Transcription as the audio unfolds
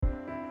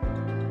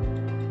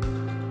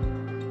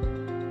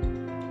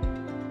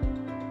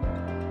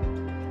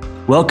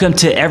Welcome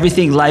to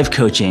Everything Life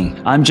Coaching.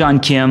 I'm John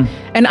Kim.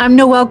 And I'm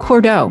Noelle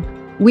Cordeau.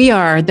 We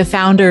are the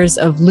founders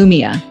of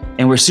Lumia.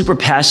 And we're super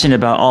passionate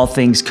about all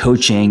things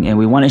coaching, and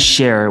we want to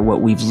share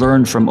what we've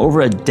learned from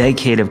over a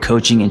decade of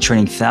coaching and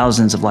training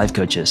thousands of life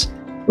coaches.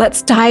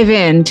 Let's dive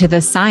into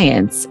the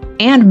science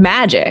and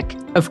magic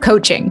of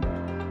coaching.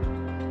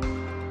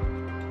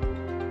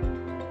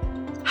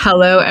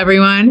 Hello,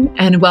 everyone,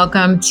 and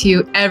welcome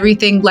to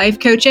Everything Life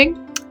Coaching.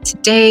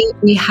 Today,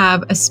 we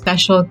have a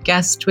special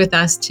guest with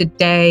us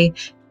today,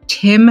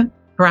 Tim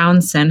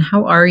Brownson.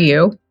 How are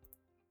you?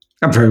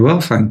 I'm very well,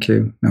 thank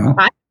you. No.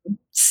 I'm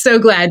so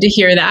glad to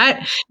hear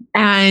that.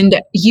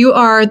 And you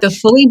are the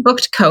fully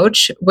booked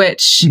coach,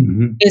 which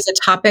is a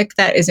topic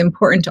that is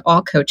important to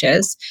all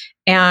coaches.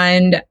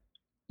 And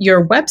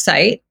your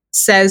website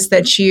says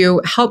that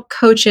you help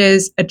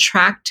coaches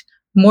attract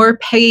more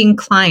paying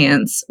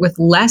clients with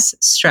less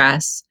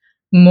stress,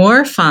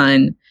 more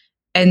fun,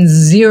 and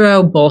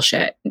zero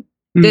bullshit.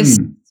 This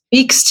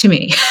speaks to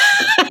me.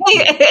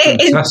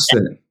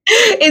 Fantastic.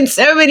 In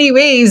so many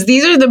ways.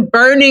 These are the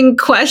burning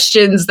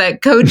questions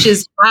that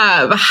coaches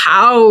have.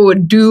 How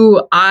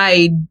do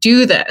I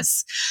do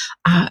this?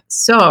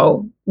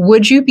 So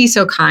would you be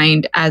so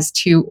kind as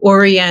to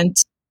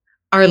orient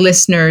our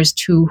listeners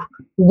to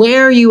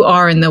where you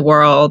are in the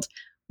world,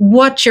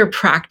 what your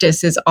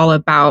practice is all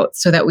about,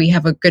 so that we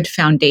have a good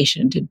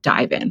foundation to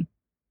dive in?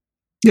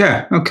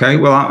 Yeah, okay.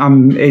 Well,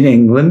 I'm in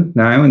England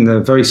now, in the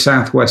very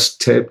southwest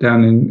tip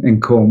down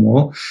in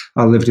Cornwall.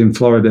 I lived in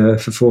Florida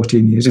for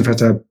 14 years. In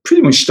fact, I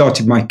pretty much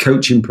started my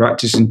coaching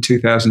practice in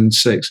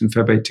 2006, in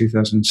February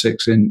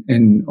 2006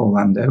 in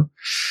Orlando.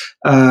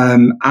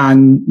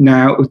 And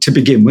now, to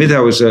begin with, I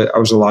was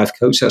a life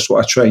coach. That's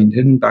what I trained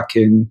in back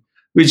in,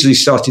 originally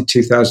started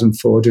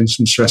 2004, doing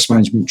some stress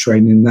management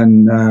training,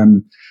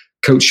 then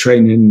coach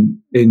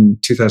training in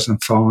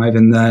 2005,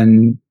 and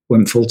then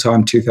went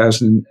full-time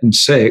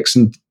 2006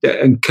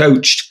 and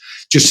coached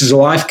just as a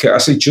life coach. I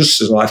say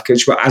just as a life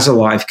coach, but as a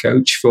life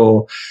coach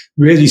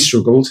really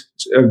struggled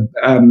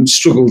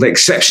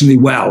exceptionally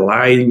well.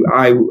 I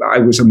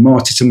was a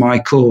martyr to my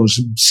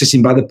cause,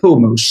 sitting by the pool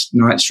most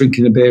nights,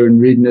 drinking a beer and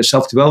reading a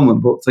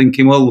self-development book,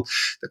 thinking, well,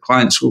 the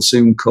clients will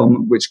soon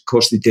come, which of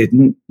course they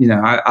didn't. You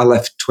know, I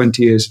left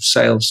 20 years of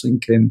sales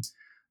thinking,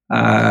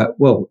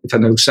 well, if I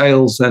know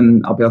sales,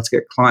 then I'll be able to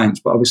get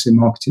clients, but obviously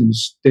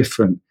marketing's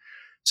different.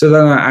 So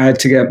then I had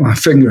to get my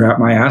finger out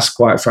my ass,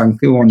 quite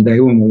frankly, one day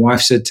when my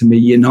wife said to me,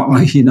 you're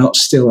not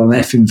still on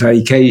effing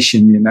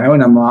vacation, you know?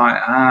 And I'm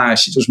like,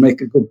 she does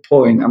make a good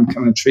point. I'm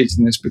kind of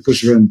treating this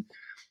because I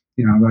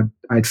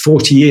had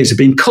 40 years of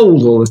being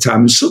cold all the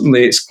time, and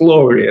suddenly it's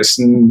glorious.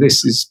 And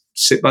this is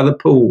sit by the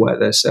pool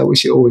weather, so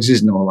which it always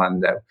is in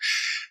Orlando.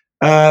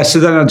 So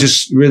then I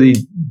just really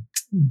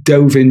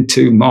dove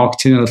into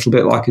marketing a little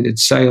bit like I did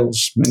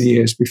sales many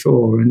years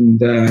before,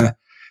 and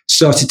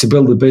started to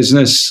build a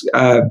business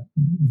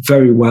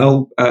very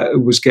well.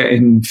 It was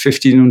getting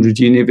 1,500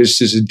 unique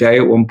visitors a day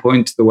at one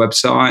point to the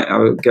website.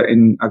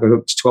 I got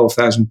up to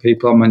 12,000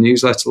 people on my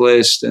newsletter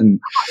list,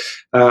 and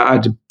I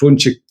had a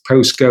bunch of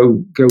posts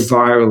go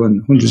viral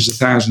and hundreds of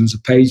thousands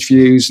of page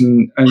views.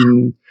 And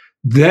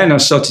then I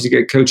started to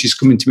get coaches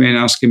coming to me and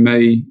asking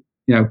me,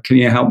 can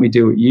you help me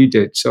do what you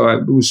did? So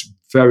it was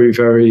very,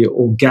 very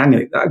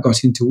organic that I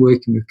got into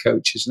working with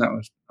coaches. And that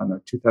was,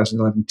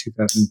 2011,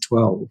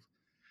 2012.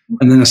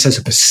 And then I set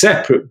up a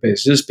separate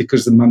business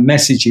because my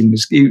messaging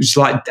was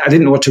like, I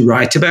didn't know what to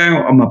write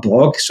about on my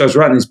blog. So I was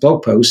writing these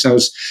blog posts. I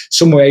was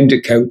somewhere aimed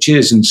at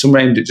coaches and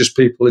somewhere aimed at just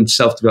people in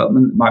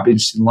self-development that might be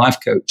interested in life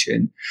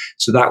coaching.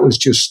 So that was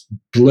just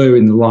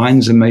blurring the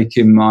lines and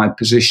making my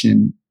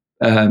position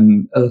a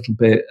little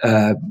bit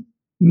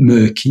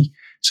murky.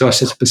 So I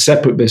set up a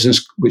separate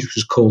business, which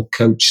was called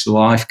Coach the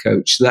Life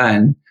Coach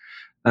then.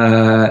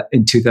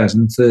 In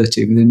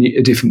 2013 with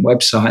a different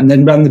website, and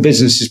then ran the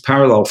businesses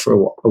parallel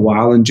for a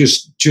while, and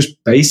just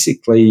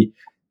basically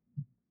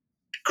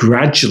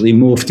gradually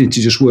morphed into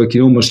just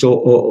working almost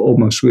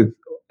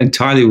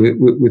entirely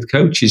with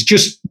coaches,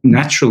 just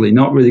naturally,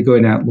 not really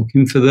going out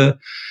looking for the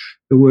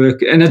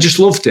work. And I just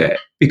loved it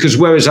because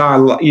whereas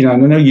and I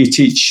know you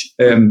teach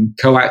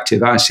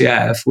coactive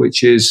ICF,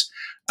 which is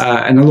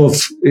and I love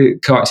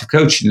coactive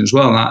coaching as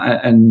well,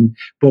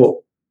 but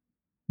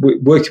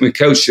working with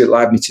coaches, it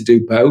allowed me to do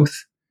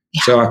both.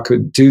 Yeah. So I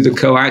could do the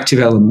coactive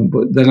element,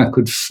 but then I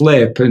could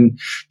flip. And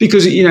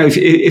because,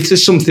 if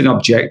there's something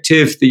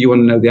objective that you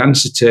want to know the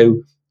answer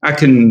to, I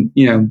can,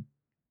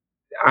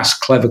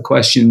 ask clever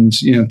questions,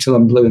 till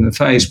I'm blue in the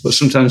face. But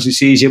sometimes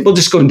it's easier. We'll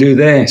just go and do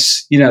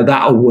this,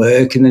 that'll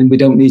work. And then we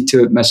don't need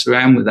to mess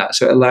around with that.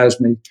 So it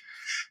allows me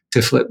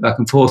to flip back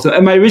and forth.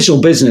 And my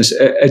original business,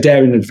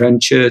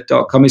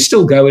 adaringadventure.com, is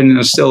still going, and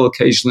I still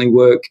occasionally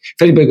work.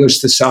 If anybody goes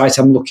to the site,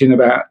 I'm looking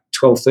about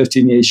 12,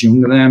 13 years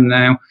younger than I am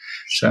now.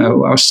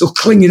 So I was still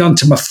clinging on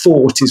to my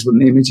 40s when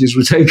the images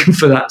were taken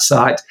for that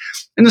site.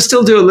 And I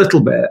still do a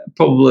little bit. I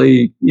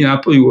probably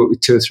work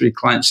with 2 or 3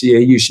 clients a year,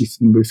 usually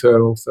from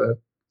referral for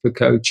for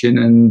coaching.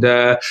 And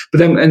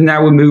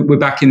now we're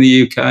back in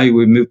the UK.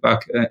 We moved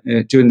back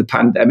during the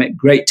pandemic.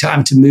 Great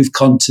time to move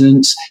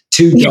continents.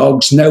 2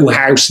 dogs, no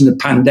house, and the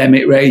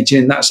pandemic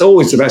raging. That's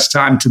always the best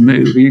time to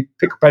move. You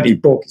pick up any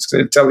book, it's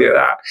going to tell you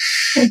that.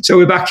 So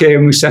we're back here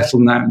and we're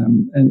settled now,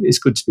 and it's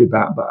good to be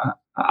back. But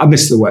I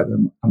miss the weather,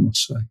 I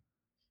must say.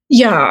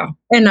 Yeah,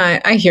 and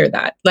I hear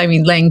that. I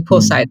mean, laying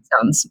poolside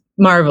sounds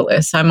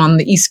marvelous. I'm on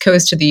the East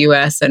Coast of the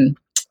US, and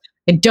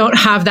I don't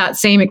have that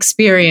same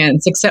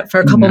experience except for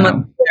a couple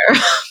months there.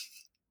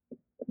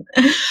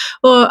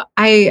 Well,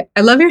 I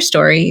love your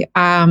story.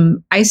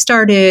 I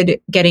started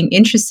getting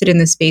interested in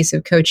the space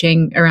of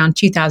coaching around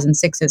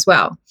 2006 as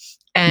well.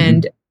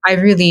 And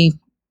I've really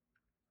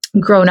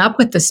grown up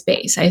with the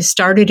space. I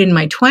started in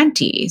my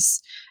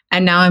 20s,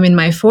 and now I'm in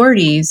my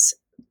 40s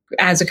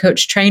as a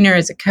coach trainer,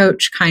 as a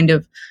coach, kind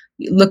of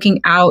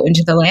looking out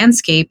into the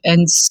landscape.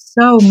 And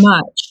so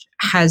much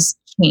has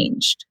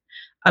changed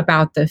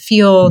about the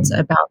fields,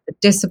 about the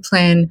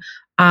discipline.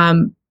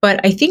 But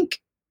I think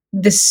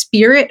the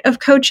spirit of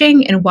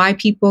coaching and why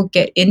people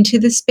get into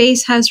the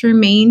space has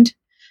remained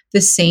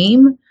the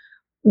same.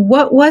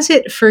 What was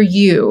it for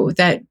you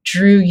that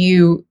drew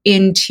you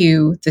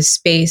into the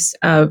space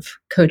of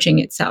coaching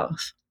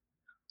itself?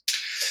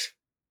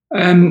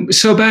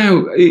 So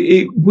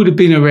it would have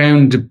been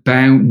around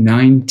about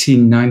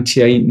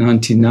 1998,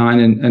 99,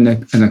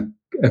 and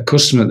a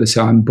customer at the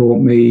time bought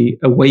me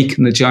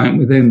Awaken the Giant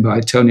Within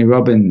by Tony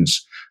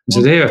Robbins and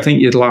said, "Hey, I think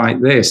you'd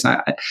like this."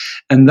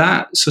 And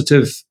that sort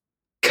of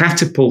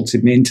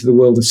catapulted me into the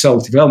world of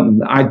self-development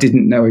that I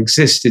didn't know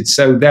existed.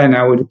 So then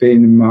I would have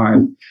been in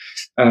my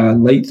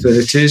late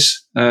 30s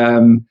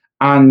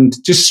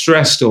and just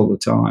stressed all the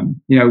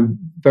time,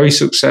 very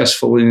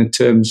successful in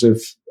terms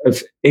of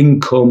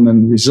income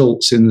and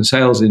results in the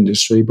sales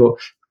industry, but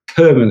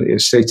permanently a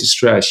state of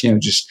stress,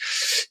 just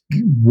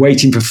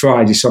waiting for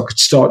Friday so I could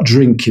start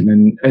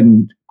drinking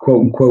and quote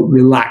unquote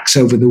relax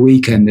over the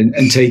weekend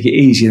and take it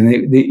easy.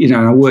 And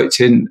I worked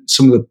in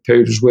some of the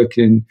periods was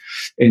working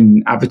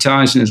in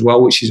advertising as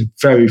well, which is a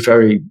very,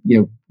 very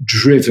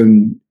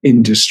driven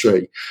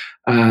industry.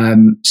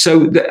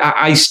 So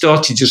I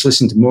started just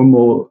listening to more and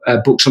more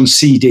books on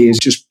CDs,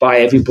 just buy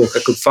every book I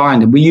could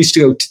find. And we used to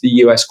go to the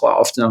US quite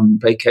often on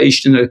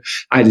vacation.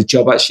 I had a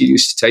job actually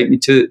used to take me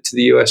to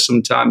the US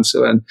sometimes.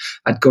 So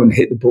I'd go and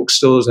hit the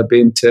bookstores. I'd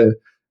been to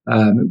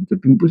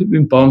would have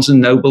been Barnes and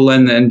Noble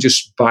and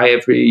just buy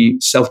every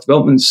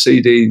self-development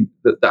CD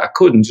that I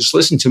could and just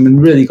listen to them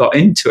and really got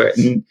into it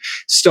and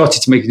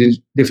started to make a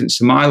difference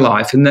to my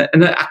life. And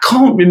I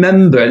can't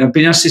remember, and I've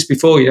been asked this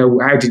before,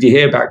 how did you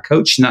hear about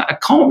coaching? I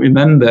can't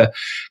remember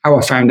how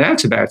I found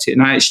out about it.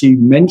 And I actually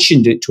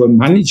mentioned it to a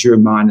manager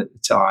of mine at the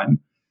time.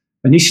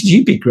 And he said,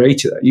 "You'd be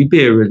great at that. You'd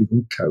be a really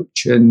good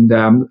coach." And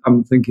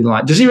I'm thinking,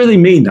 does he really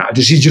mean that?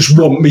 Does he just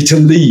want me to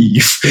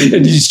leave?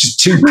 And he's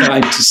just too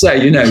kind to say,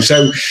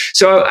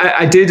 So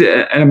I did,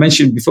 and I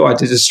mentioned before, I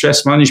did a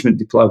stress management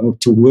diploma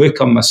to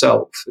work on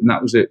myself. And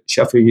that was at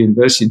Sheffield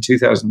University in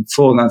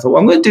 2004. And I thought, well,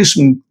 I'm going to do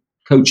some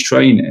coach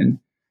training.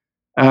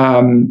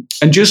 And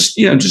just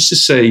to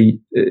see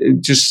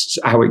just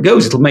how it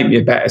goes. It'll make me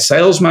a better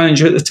sales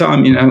manager at the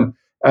time,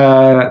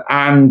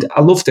 and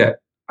I loved it.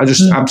 I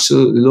just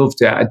absolutely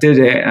loved it. I did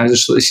it, and I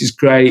just thought, this is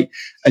great.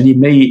 And you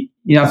meet,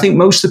 I think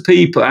most of the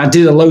people, I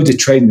did a load of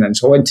training then.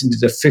 So I went and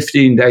did a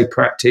 15-day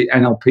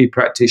NLP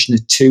practitioner,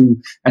 2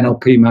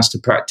 NLP master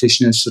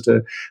practitioners sort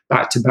of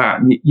back to back.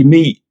 And you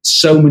meet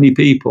so many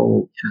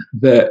people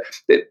that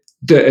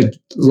are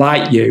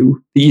like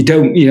you, that you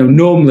don't,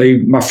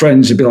 normally my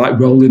friends would be like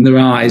rolling their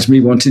eyes, me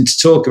wanting to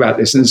talk about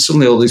this. And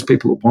suddenly all these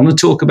people that want to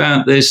talk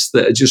about this,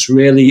 that are just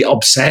really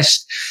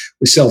obsessed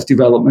with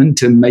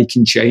self-development and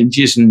making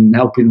changes and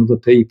helping other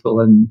people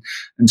and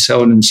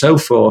so on and so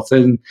forth.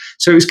 And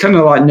so it was kind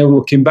of like no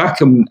looking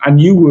back. And I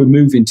knew we were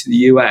moving to the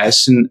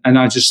US, and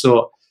I just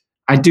thought,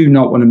 I do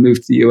not want to move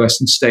to the US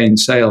and stay in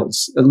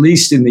sales. At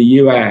least in the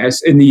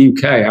US, in the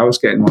UK, I was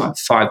getting like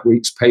 5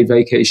 weeks paid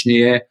vacation a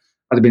year.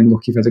 I'd have been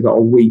lucky if I'd have got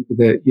a week with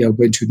it,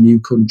 going to a new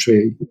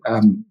country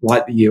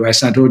like the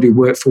US. And I'd already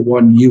worked for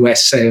one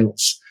US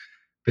sales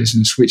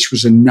business, which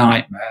was a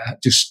nightmare.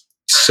 Just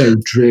so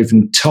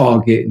driven,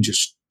 target, and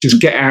just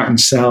get out and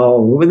sell.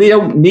 Well, they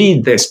don't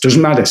need this.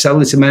 Doesn't matter. Sell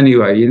it to them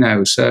anyway,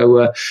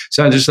 So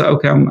I just thought,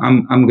 okay,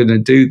 I'm going to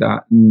do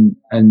that, and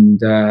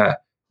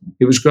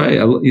it was great.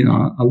 I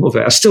love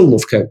it. I still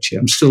love coaching.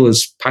 I'm still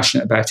as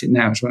passionate about it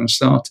now as when I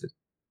started.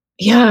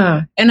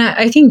 Yeah, and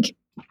I think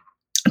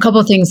a couple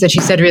of things that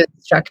you said really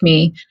struck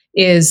me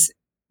is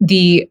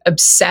the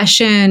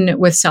obsession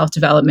with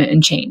self-development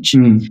and change.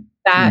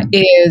 That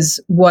is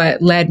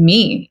what led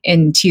me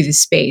into the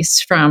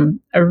space from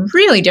a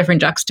really different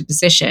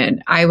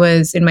juxtaposition. I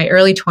was in my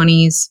early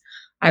 20s.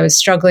 I was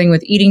struggling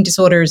with eating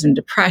disorders and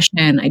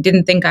depression. I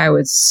didn't think I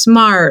was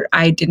smart.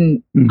 I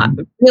didn't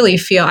really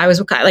feel I was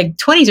like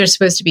 20s are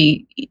supposed to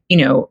be,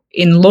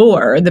 in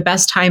lore, the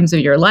best times of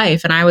your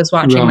life. And I was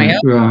watching my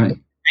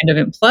own kind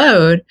of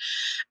implode.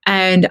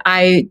 And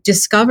I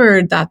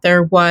discovered that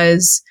there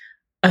was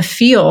a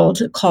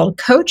field called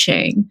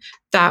coaching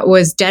that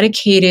was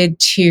dedicated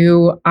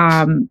to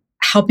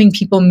helping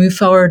people move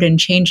forward and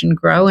change and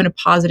grow in a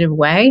positive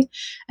way.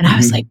 And I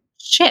was like,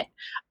 shit,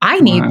 I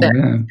need this.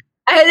 Yeah.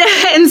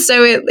 And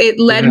so it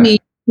led me,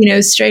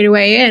 straight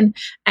away in.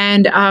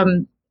 And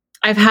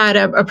I've had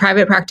a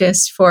private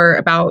practice for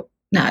about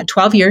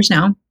 12 years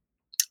now.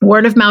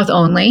 Word of mouth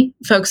only.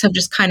 Folks have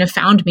just kind of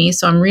found me.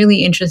 So I'm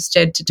really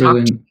interested to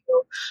talk to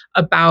you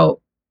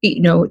about,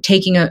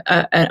 taking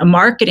a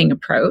marketing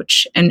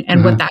approach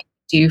and what that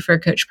can do for a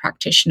coach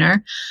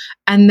practitioner.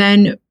 And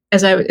then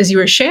as you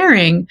were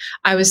sharing,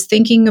 I was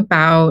thinking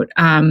about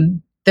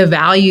the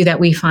value that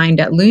we find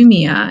at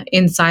Lumia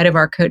inside of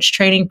our coach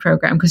training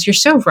program. Because you're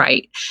so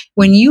right.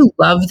 When you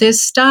love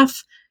this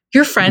stuff,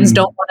 your friends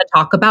don't want to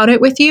talk about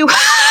it with you.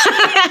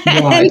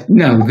 Right.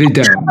 No, they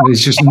don't.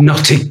 It's just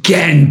not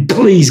again.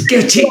 Please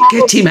get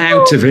him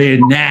out of here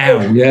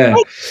now. Yeah.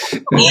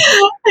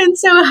 And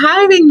so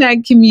having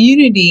that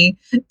community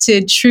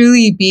to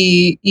truly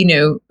be,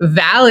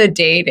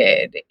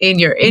 validated in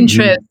your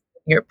interest,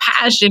 your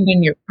passion,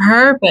 and your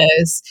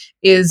purpose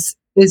is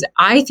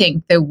I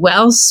think the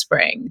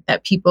wellspring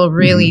that people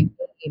really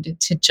need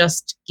to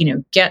just,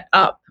 get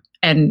up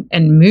and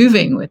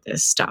moving with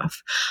this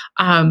stuff.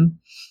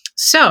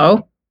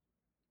 So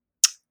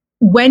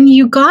when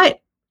you got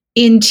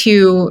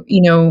into,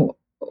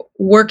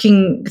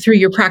 working through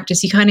your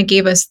practice, you kind of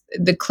gave us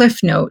the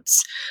cliff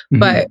notes,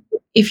 but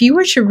if you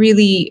were to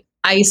really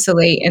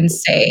isolate and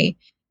say,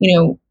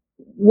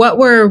 what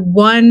were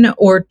one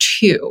or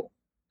two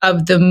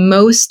of the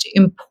most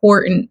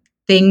important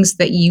things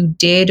that you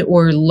did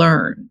or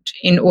learned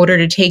in order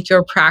to take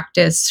your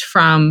practice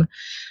from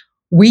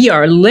we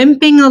are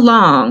limping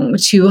along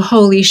to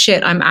holy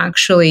shit, I'm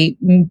actually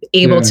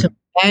able to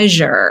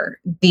measure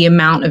the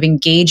amount of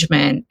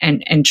engagement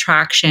and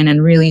traction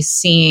and really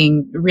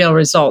seeing real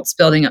results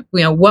building up?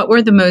 What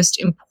were the most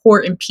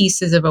important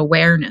pieces of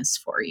awareness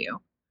for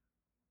you?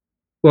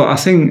 Well, I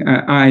think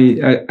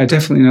I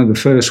definitely know the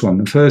first one.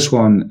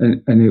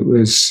 And it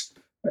was,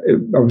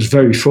 I was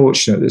very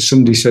fortunate that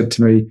somebody said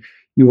to me,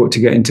 you ought to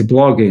get into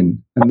blogging.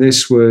 And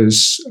this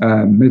was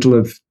middle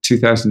of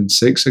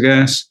 2006, I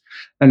guess.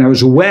 And I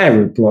was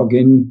aware of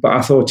blogging, but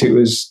I thought it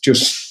was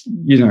just,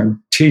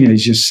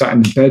 teenagers sat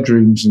in the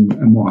bedrooms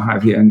and what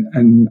have you.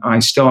 And I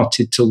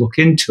started to look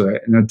into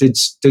it, and I did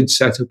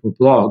set up a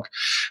blog.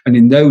 And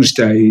in those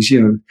days,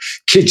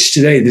 kids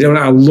today, they don't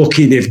know how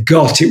lucky they've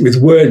got it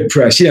with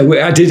WordPress.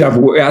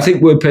 I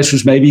think WordPress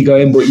was maybe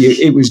going, but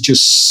it was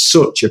just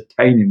such a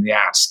pain in the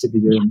ass to be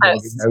doing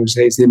blogging those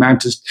days. The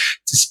amount of,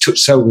 it took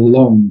so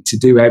long to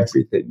do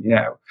everything,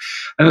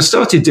 And I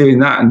started doing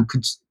that and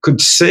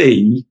could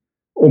see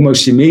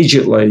almost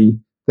immediately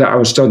that I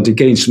was starting to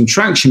gain some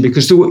traction,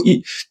 because there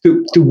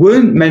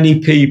weren't many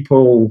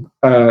people.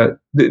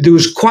 There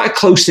was quite a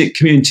close-knit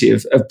community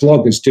of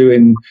bloggers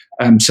doing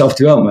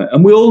self-development,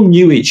 and we all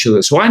knew each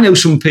other. So I know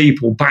some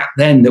people back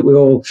then that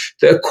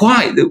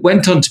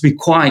went on to be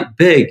quite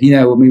big.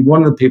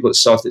 One of the people that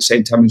started at the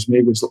same time as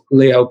me was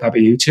Leo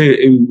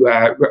Babayuta,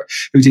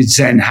 who did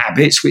Zen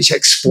Habits, which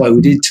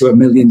exploded to 1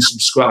 million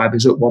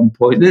subscribers at one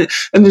point.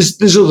 And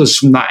there's others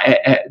from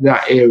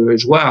that era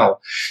as well.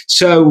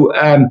 So.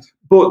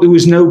 But there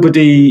was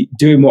nobody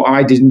doing what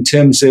I did in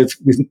terms of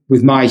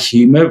with my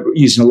humor,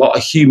 using a lot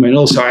of humor. And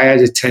also I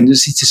had a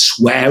tendency to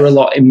swear a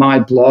lot in my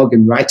blog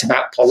and write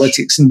about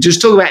politics and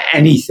just talk about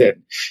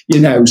anything,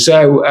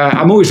 So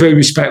I'm always very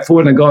respectful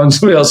when I go on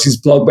somebody else's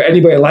blog, but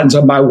anybody who lands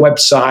on my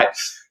website,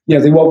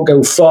 they won't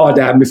go far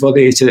down before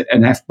they hit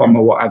an F-bomb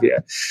or what have you.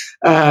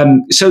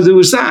 So there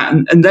was that.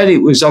 And then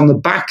it was on the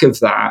back of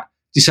that,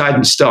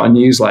 deciding to start a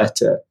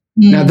newsletter.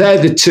 Now they're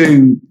the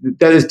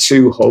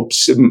two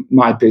hubs of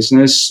my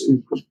business,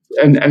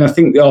 and I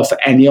think they are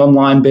for any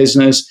online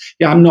business.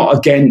 I'm not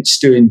against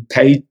doing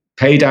paid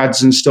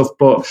ads and stuff,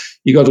 but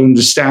you got to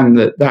understand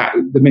that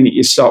the minute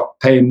you start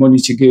paying money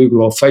to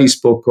Google or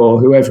Facebook or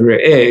whoever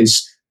it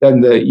is,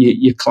 then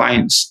your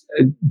clients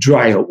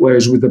dry up.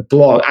 Whereas with a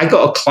blog, I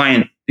got a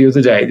client the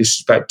other day. This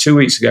was about 2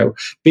 weeks ago.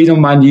 Been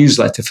on my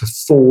newsletter for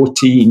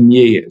 14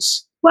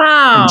 years.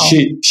 Wow.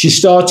 And she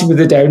started with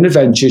a Down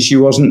Adventure. She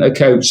wasn't a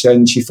coach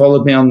then. She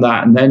followed me on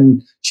that. And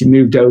then she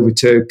moved over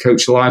to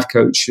Coach a Life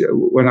Coach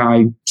when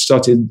I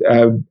started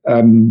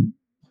writing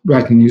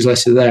a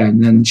newsletter there.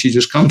 And then she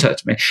just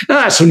contacted me.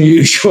 Now, that's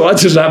unusual. I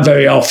do that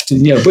very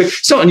often, but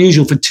it's not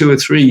unusual for 2 or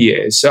 3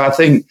 years. So I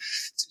think,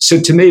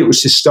 to me, it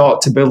was to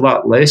start to build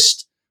that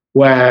list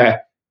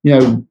where,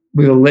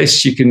 with a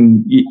list, you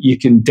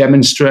can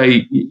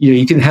demonstrate,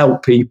 you can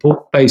help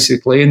people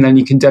basically, and then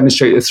you can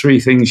demonstrate the three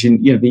things,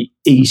 the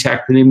EAT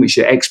acronym, which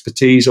is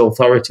expertise,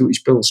 authority,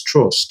 which builds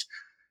trust.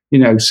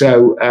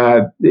 So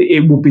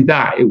it would be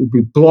that. It would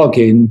be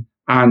blogging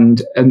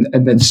and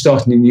then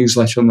starting a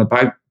newsletter on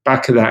the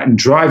back of that and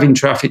driving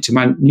traffic to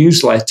my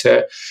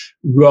newsletter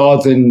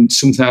rather than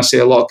something I see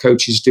a lot of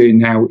coaches doing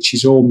now, which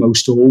is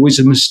almost always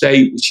a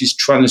mistake, which is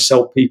trying to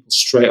sell people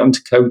straight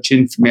onto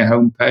coaching from your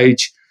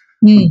homepage.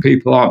 And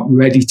people aren't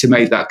ready to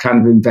make that kind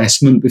of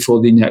investment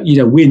before they know.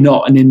 We're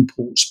not an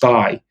impulse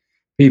buy.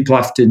 people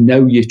have to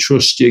know you,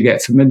 trust you,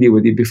 get familiar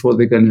with you before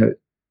they're going to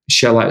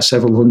shell out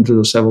several hundred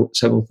or several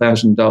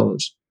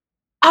 $1,000s.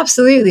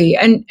 Absolutely.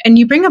 And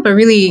you bring up a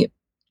really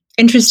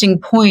interesting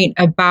point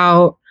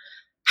about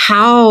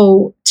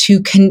how to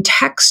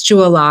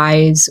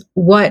contextualize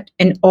what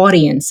an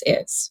audience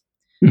is.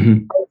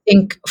 Mm-hmm. I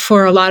think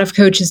for a lot of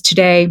coaches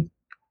today,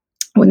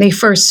 when they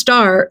first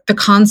start, the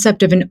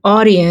concept of an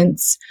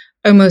audience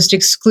almost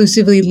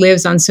exclusively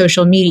lives on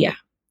social media,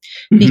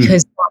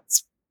 because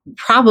that's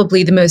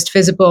probably the most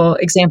visible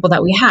example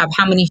that we have.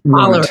 How many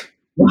followers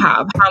you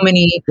have, how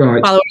many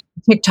followers on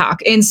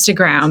TikTok,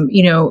 Instagram,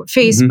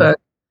 Facebook.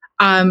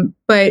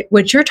 But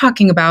what you're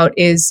talking about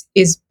is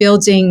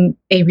building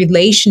a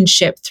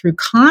relationship through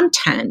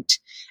content,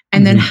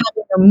 and then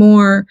having a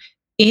more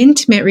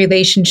intimate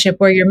relationship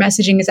where your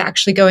messaging is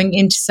actually going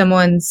into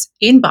someone's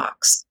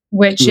inbox,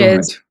 which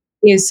is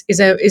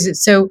it.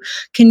 So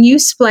can you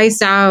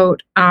splice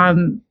out,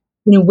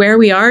 where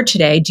we are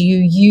today? Do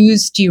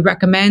you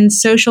recommend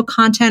social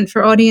content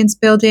for audience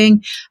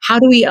building? How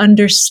do we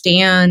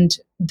understand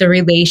the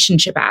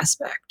relationship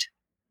aspect?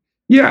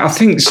 Yeah, I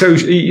think so.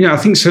 I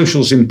think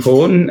social is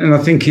important, and I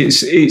think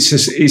it's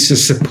a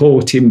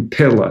supporting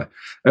pillar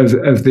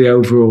of the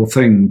overall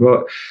thing.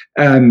 But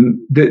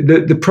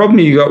the problem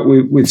you got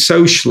with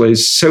social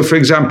is, so for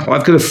example,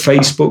 I've got a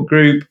Facebook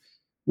group,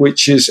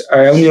 which is,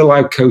 I only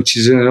allow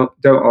coaches and I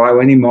don't allow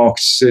any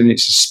marketers in.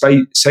 It's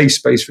a safe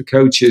space for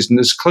coaches, and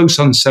there's close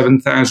on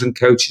 7,000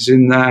 coaches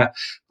in there.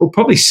 But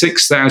probably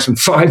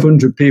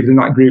 6,500 people in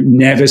that group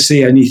never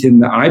see anything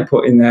that I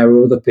put in there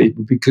or other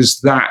people,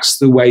 because that's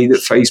the way that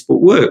Facebook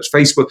works.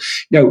 Facebook,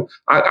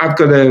 I've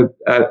got a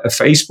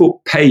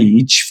Facebook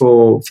page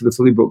for the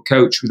Fully Booked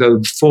Coach with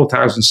over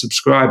 4,000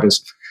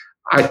 subscribers.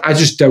 I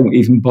just don't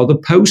even bother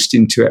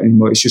posting to it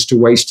anymore. It's just a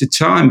waste of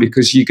time,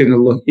 because you're going to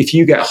look, if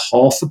you get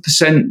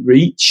 0.5%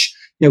 reach,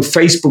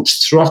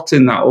 Facebook's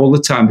throttling that all the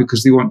time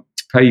because they want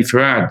to pay for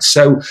ads.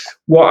 So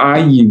what I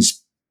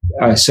use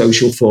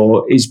social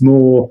for is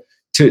more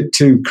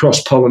to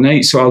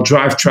cross-pollinate. So I'll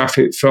drive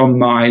traffic from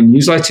my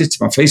newsletter to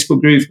my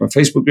Facebook group,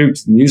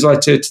 to the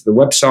newsletter, to the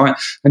website,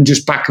 and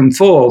just back and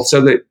forth. So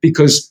that,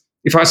 because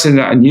if I send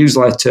out a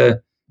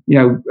newsletter,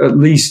 at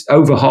least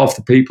over half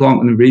the people aren't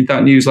going to read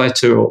that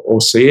newsletter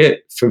or see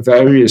it for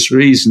various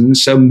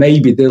reasons. So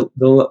maybe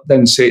they'll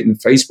then see it in the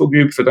Facebook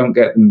group if I don't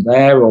get them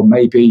there, or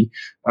maybe,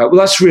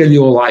 that's really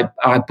all I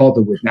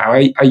bother with now.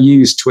 I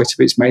use Twitter,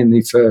 but it's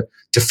mainly to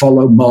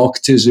follow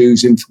marketers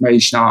whose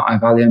information I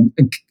value,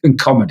 and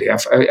comedy.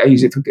 I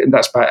use it for,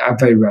 that's about, I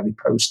very rarely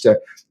post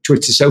to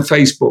Twitter. So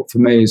Facebook for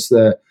me is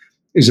a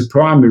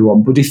primary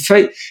one. But if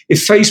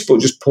Facebook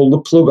just pulled the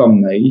plug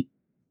on me,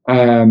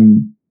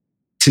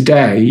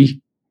 today,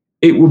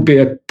 it would be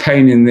a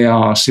pain in the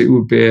arse. It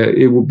would be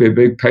a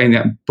big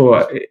pain,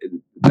 but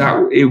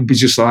it would be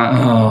just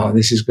like,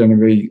 this is going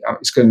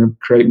to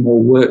create more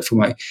work for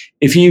me.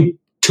 If you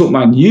took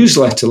my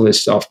newsletter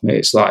list off me,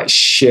 it's like,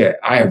 shit,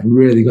 I have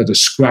really got to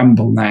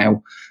scramble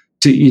now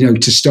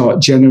to start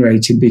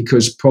generating,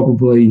 because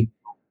probably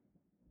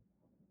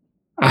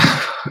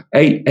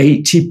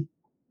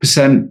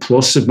 80%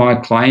 plus of my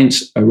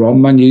clients are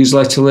on my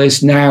newsletter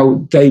list.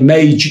 Now, they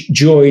may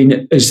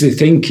join as they're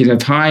thinking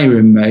of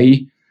hiring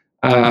me,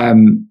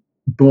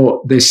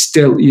 but there's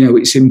still,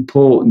 it's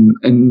important.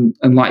 And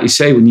like you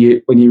say, when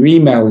you're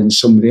emailing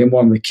somebody, and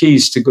one of the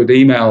keys to good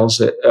emails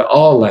at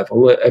our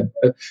level, at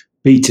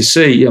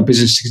B2C,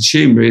 business to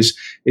consumer,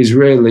 is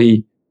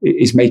really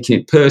making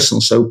it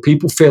personal. So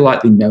people feel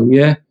like they know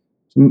you.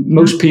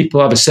 Most people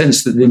have a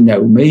sense that they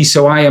know me.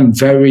 So I am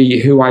very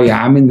who I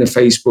am in the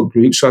Facebook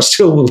group. So I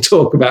still will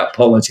talk about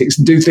politics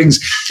and do things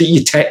that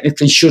you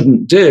technically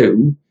shouldn't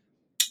do.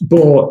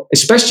 But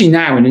especially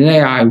now in an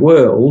AI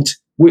world,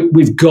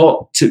 we've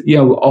got to,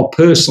 our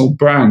personal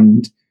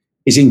brand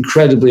is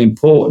incredibly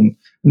important.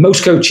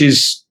 Most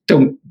coaches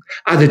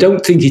either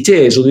don't think it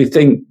is, or they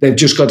think they've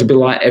just got to be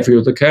like every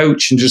other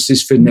coach and just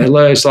this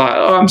vanilla. It's like,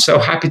 I'm so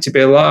happy to be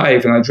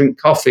alive, and I drink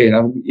coffee,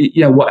 and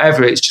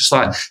whatever. It's just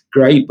like,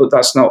 great, but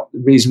that's not the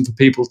reason for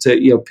people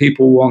to,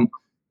 people want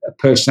a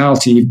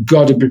personality. You've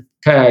got to be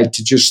prepared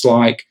to just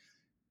like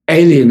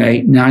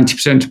alienate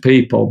 90% of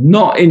people,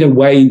 not in a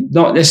way,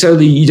 not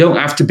necessarily, you don't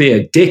have to be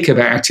a dick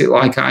about it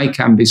like I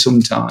can be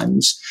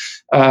sometimes.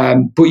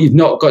 But you've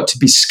not got to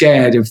be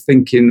scared of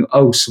thinking,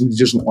 somebody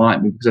doesn't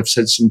like me because I've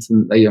said something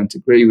that they don't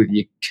agree with.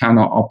 You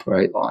cannot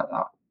operate like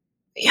that.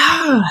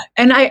 Yeah.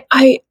 And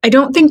I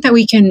don't think that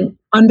we can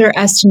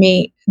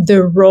underestimate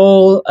the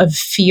role of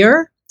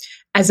fear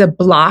as a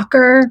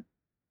blocker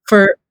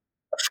for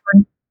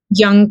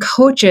young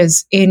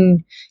coaches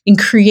in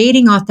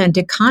creating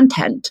authentic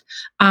content.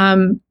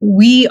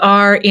 We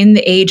are in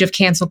the age of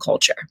cancel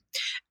culture.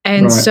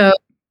 And so,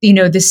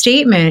 the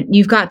statement,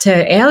 you've got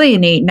to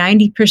alienate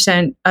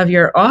 90% of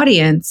your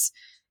audience,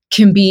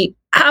 can be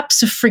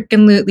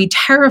absolutely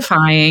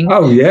terrifying.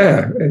 Oh,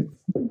 yeah,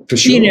 for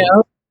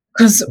sure.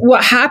 Because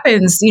what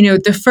happens,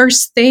 the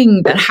first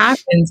thing that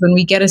happens when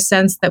we get a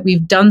sense that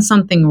we've done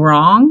something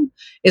wrong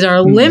is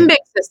our limbic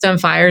system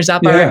fires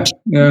up, our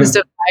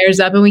system fires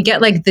up, and we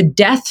get like the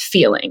death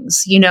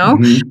feelings,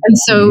 And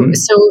so,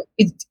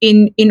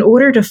 in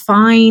order to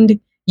find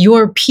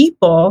your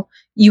people,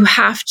 you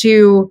have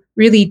to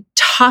really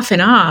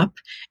toughen up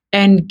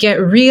and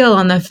get real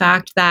on the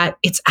fact that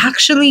it's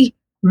actually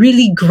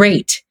really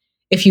great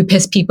if you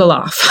piss people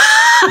off.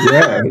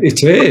 Yeah,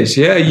 it is.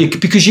 Yeah,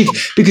 because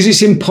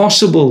it's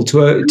impossible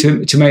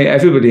to make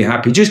everybody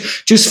happy.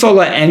 Just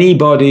follow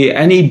anybody,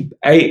 any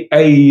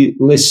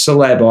A-list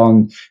celeb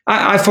on.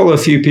 I follow a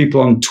few people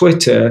on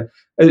Twitter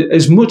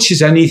as much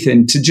as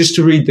anything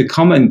to read the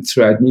comment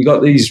thread, and you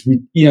got these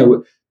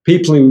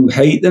people who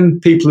hate them,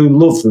 people who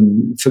love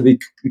them they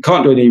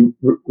can't do any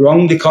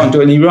wrong, they can't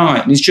do any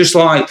right, and it's just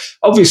like,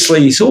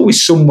 obviously it's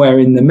always somewhere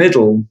in the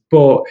middle,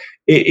 but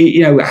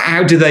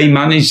how do they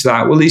manage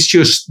that? Well, it's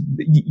just,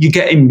 you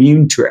get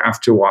immune to it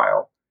after a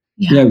while.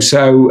 Yeah.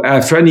 So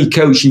for any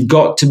coach, you've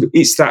got to,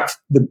 it's that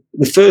the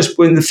first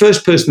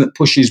person that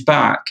pushes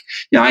back.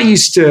 When I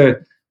used to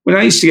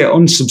get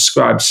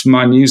unsubscribes from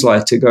my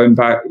newsletter going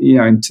back,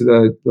 into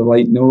the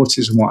late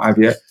noughties and what have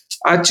you,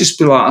 I'd just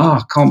be like,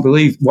 I can't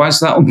believe, why is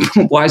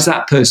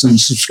that person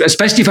unsubscribed?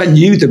 Especially if I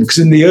knew them, because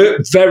in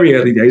the very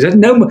early days, I'd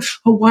know,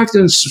 what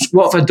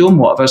have I done?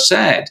 What have I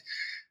said?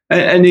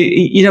 And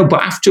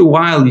but after a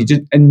while, you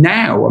did. And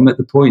now I'm at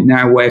the point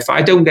now where if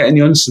I don't get any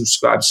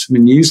unsubscribes from a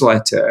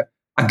newsletter,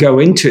 I go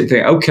into it and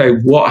think, okay,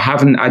 what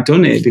haven't I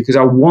done here? Because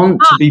I want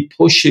to be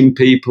pushing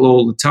people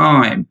all the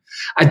time.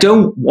 I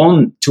don't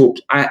want to.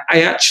 I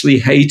actually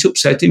hate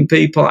upsetting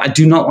people. I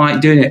do not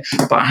like doing it,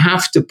 but I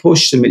have to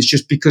push them. It's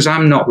just because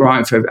I'm not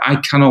right for everybody. I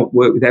cannot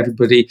work with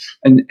everybody,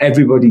 and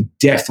everybody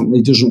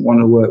definitely doesn't want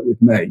to work with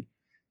me.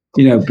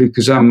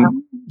 Because I'm a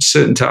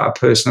certain type of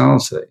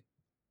personality.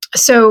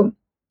 So.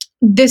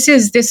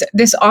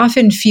 This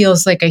often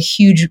feels like a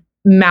huge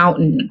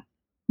mountain,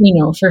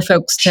 for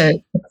folks to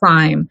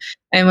climb.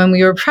 And when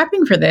we were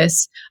prepping for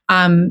this,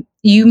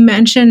 you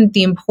mentioned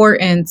the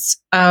importance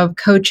of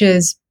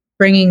coaches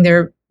bringing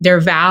their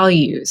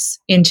values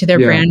into their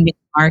branding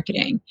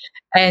marketing.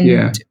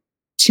 And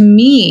to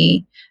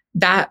me,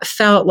 that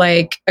felt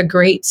like a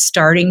great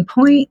starting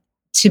point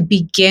to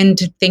begin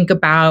to think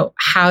about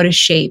how to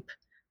shape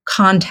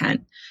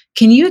content.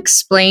 Can you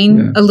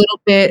explain a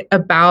little bit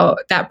about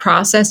that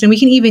process? And we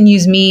can even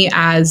use me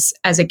as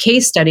a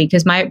case study,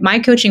 because my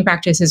coaching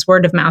practice is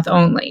word of mouth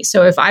only.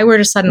 So if I were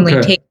to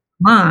suddenly take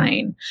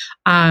mine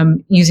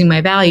using my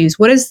values,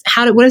 what does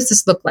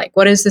this look like?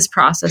 What is this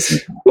process?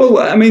 Well,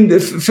 I mean,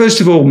 first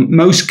of all,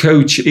 most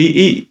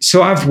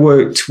so I've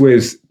worked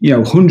with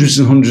hundreds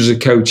and hundreds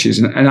of coaches,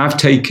 and I've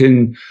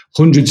taken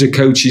hundreds of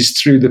coaches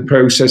through the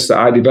process that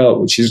I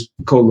developed, which is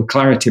called the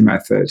Clarity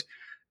Method.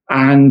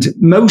 And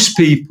most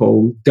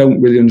people don't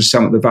really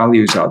understand what the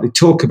values are. They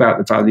talk about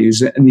the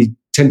values and they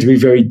tend to be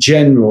very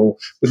general,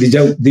 but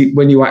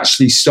when you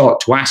actually start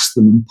to ask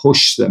them and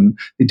push them,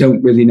 they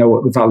don't really know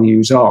what the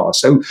values are.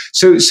 So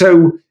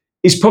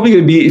it's probably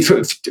going to be,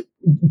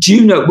 do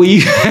you know,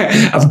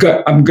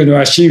 I'm going to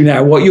ask you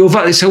now what your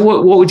values, so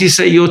what would you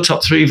say your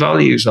top 3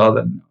 values are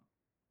then?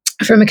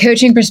 From a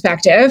coaching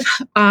perspective,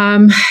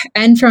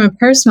 and from a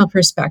personal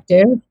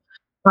perspective,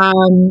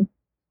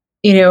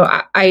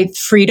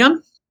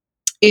 freedom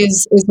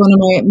is one of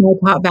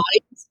my top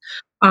values.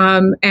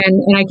 And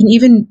I can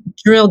even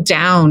drill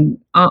down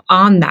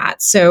on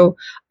that. So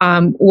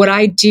what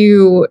I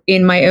do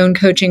in my own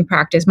coaching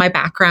practice, my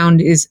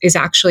background is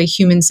actually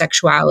human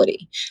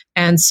sexuality.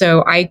 And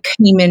so I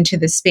came into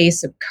the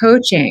space of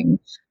coaching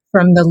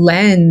from the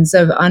lens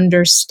of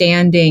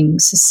understanding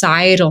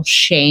societal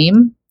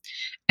shame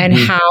and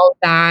how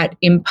that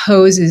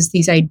imposes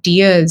these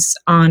ideas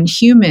on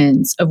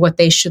humans of what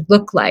they should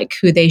look like,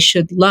 who they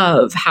should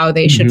love, how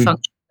they should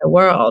function in the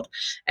world.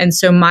 And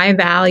so my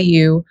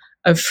value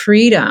of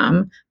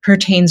freedom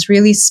pertains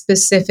really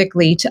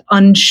specifically to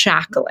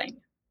unshackling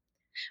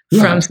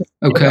from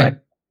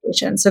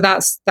expectation. So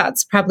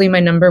that's probably my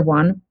number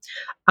one.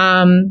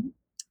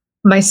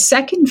 My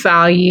second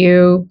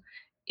value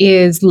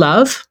is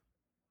love,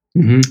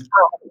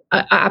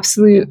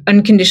 absolute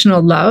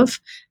unconditional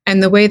love.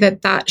 And the way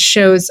that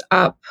shows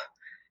up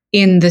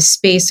in the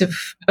space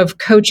of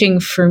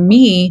coaching for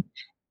me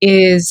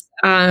is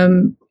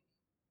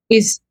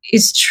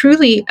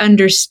truly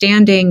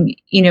understanding,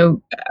 a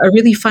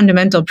really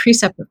fundamental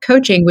precept of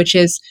coaching, which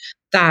is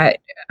that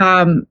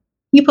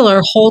people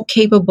are whole,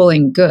 capable,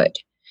 and good,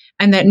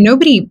 and that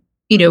nobody,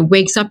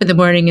 wakes up in the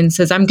morning and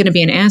says, "I'm going to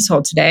be an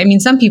asshole today." I mean,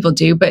 some people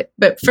do, but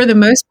for the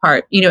most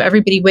part,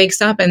 everybody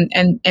wakes up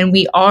and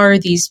we are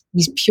these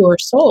pure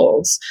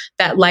souls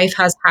that life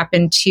has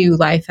happened to,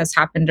 life has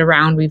happened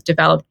around. We've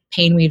developed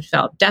pain, we've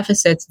developed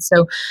deficits. And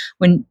so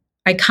when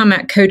I come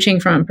at coaching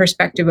from a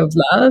perspective of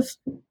love,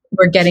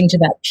 we're getting to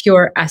that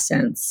pure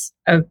essence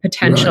of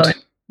potential and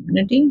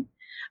humanity.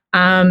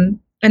 And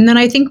then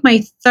I think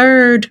my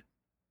third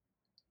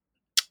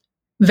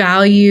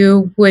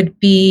value would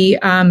be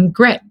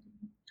grit.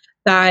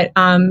 That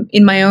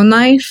in my own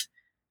life,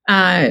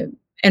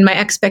 And my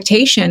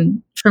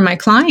expectation for my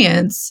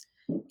clients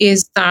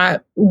is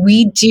that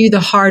we do the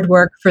hard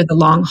work for the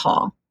long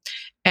haul,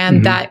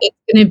 and that it's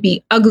going to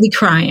be ugly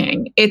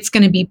crying. It's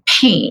going to be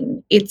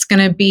pain. It's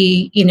going to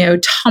be,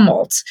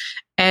 tumult.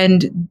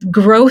 And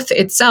growth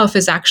itself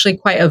is actually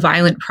quite a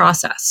violent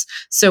process.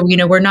 So,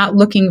 we're not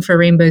looking for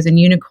rainbows and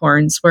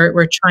unicorns.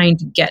 We're trying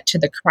to get to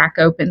the crack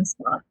open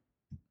spot.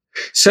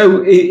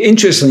 So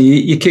interestingly,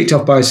 you kicked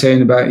off by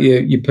saying about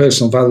your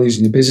personal values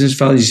and your business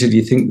values. You said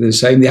you think they're the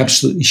same. They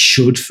absolutely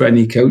should for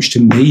any coach. To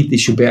me, they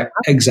should be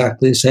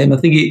exactly the same. I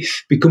think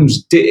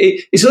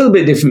it's a little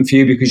bit different for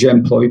you because you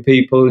employ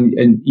people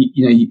and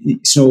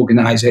it's an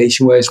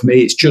organization, whereas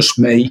me, it's just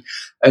me.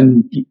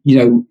 And,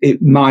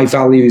 my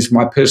values,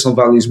 my personal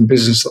values and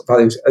business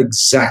values are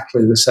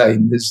exactly the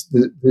same. There's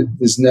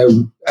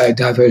no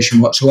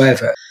diversion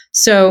whatsoever.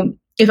 So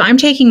if I'm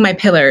taking my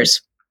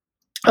pillars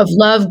of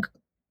love,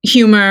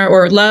 humor,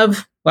 or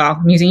love, well,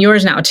 I'm using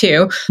yours now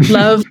too,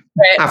 love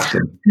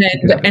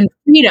and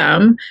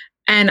freedom.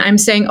 And I'm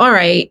saying, all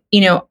right,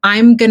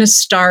 I'm going to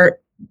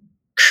start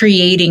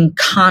creating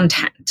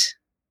content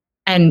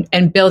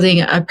and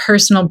building a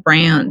personal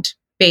brand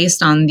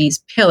based on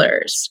these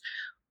pillars.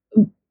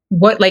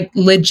 What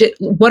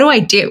do I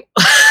do?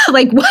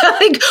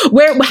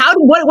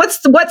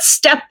 What's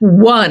step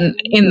one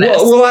in this?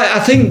 Well,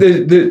 I think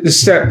the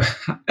step,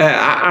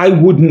 I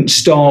wouldn't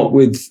start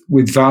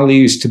with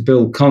values to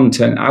build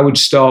content. I would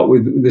start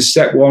with the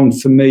step one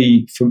for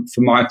me, for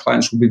my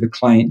clients, would be the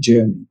client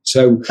journey.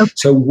 So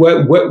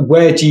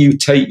where do you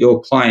take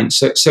your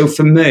clients? So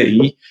for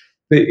me,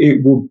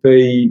 it would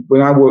be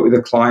when I work with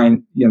a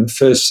client, the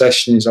first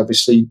session is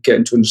obviously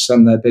getting to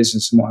understand their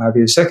business and what have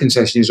you. The second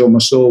session is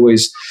almost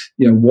always,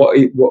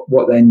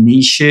 what their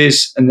niche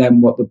is, and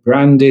then what the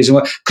brand is,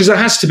 because there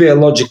has to be a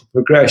logical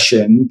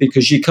progression.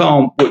 Because you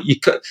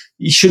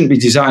shouldn't be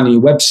designing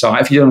your website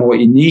if you don't know what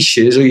your niche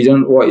is, or you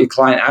don't know what your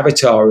client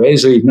avatar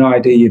is, or you've no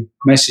idea your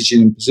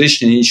messaging and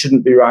positioning. You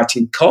shouldn't be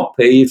writing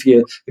copy if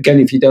you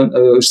don't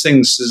know those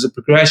things. There's a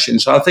progression.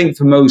 So I think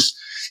for most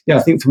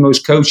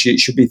coaches, it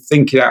should be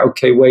thinking out,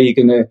 okay, where you're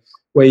going to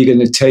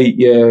take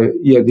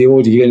the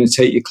order you're going to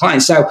take your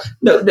clients. Now,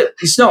 no,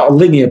 it's not a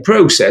linear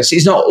process.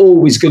 It's not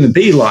always going to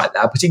be like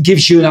that, but it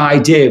gives you an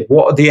idea of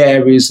what are the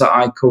areas that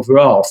I cover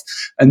off.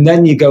 And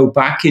then you go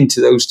back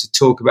into those to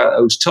talk about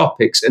those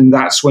topics. And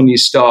that's when you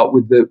start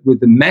with the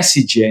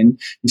messaging,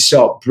 you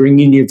start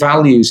bringing your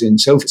values in.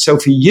 So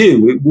for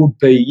you, it would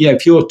be,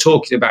 if you're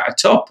talking about a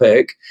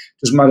topic,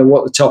 doesn't matter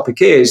what the topic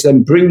is,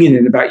 then bringing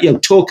in about,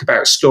 talk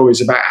about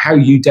stories about how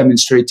you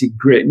demonstrated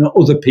grit and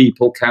other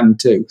people can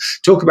too.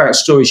 Talk about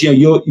stories,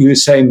 you were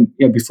saying,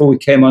 before we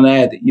came on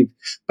air that you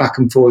back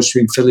and forth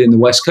between Philly and the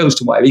West Coast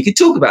and whatever. You could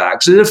talk about that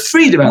because there's a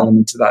freedom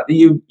element to that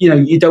you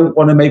don't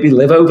want to maybe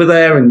live over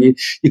there and you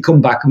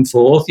come back and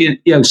forth,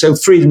 so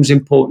freedom's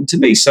important to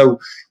me. So,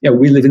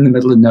 we live in the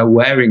middle of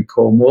nowhere in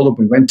Cornwall, and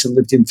we went and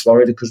lived in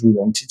Florida because we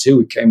wanted to.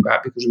 We came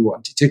back because we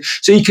wanted to.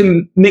 So you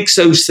can mix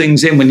those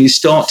things in when you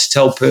start to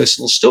tell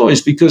personal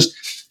stories, because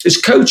as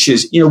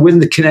coaches, we're in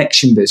the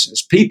connection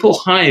business. People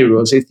hire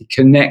us if they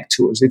connect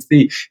to us.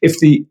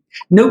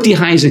 Nobody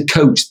hires a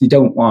coach they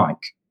don't like.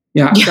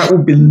 That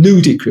would be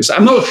ludicrous.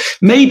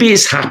 Maybe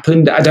it's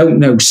happened. I don't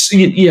know.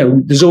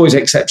 There's always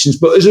exceptions,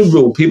 but as a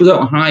rule, people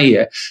don't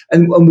hire.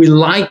 And we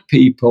like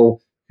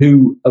people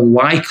who are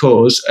like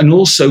us and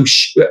also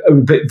are a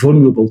bit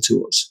vulnerable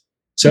to us.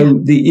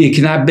 So you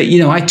can have,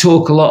 I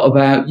talk a lot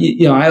about,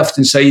 I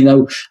often say,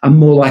 I'm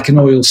more like an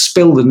oil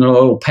spill than an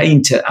oil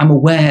painter. I'm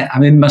aware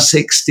I'm in my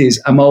 60s,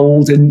 I'm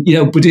old, and,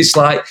 but it's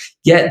like,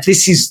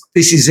 this is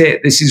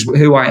it. This is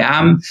who I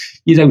am,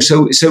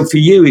 so for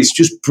you, it's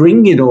just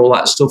bringing all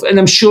that stuff. And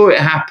I'm sure it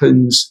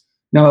happens.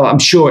 I'm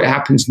sure it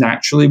happens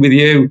naturally with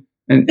you.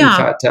 And in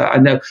fact, I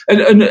know.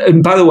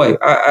 And by the way,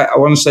 I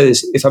want to say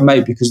this, if I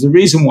may, because the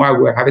reason why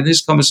we're having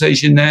this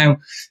conversation now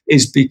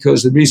is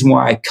because the reason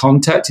why I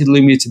contacted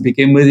Lumia to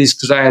begin with is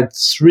because I had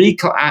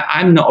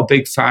I'm not a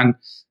big fan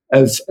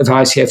of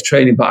ICF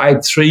training, but I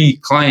had 3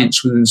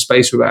 clients within the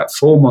space of about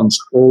 4 months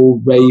all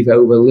rave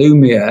over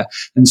Lumia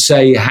and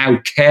say how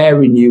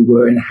caring you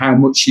were and how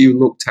much you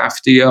looked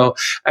after your.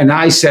 And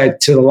I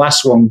said to the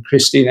last one,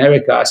 Christine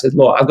Erica, I said,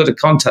 look, I've got to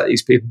contact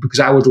these people because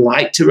I would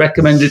like to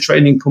recommend a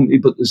training company,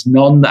 but there's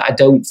none that I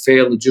don't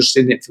feel are just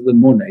in it for the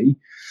money.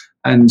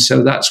 And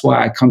so that's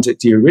why I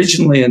contacted you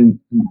originally, and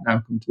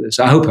now come to this.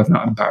 I hope I've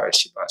not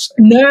embarrassed you by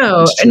saying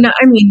no,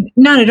 I mean,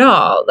 not at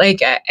all.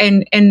 Like,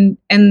 and I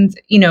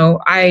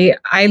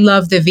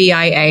love the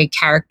VIA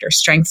character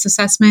strengths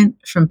assessment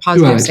from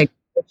Positive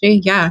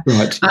Psychology. Yeah.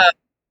 Right.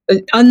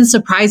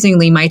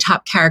 Unsurprisingly, my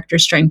top character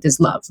strength is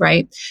love.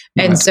 Right.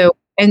 And so,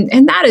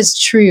 and that is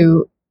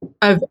true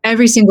of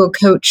every single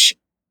coach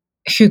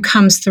who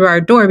comes through our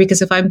door,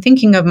 because if I'm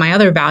thinking of my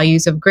other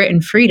values of grit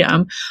and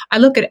freedom, I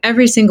look at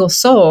every single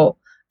soul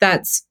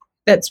that's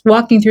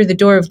walking through the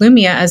door of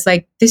Lumia as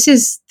like, this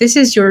is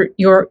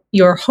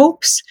your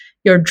hopes,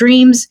 your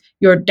dreams,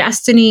 your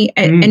destiny,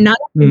 and not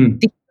only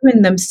the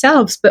human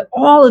themselves, but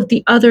all of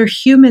the other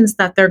humans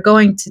that they're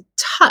going to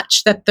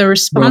touch, that the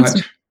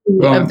responsibility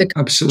of the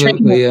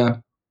absolutely,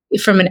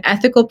 from an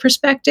ethical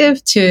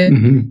perspective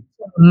to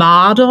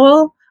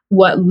model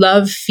what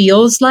love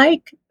feels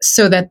like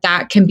so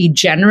that can be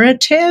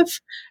generative,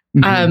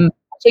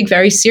 take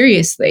very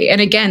seriously. And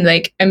again,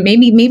 like, and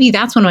maybe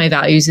that's one of my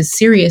values is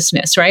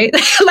seriousness, right?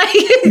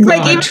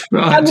 Right.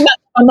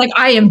 I'm like,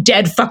 I am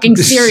dead fucking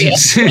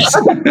serious.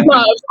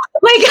 Love.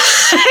 Like,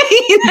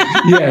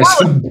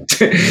 yes,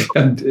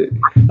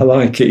 I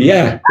like it.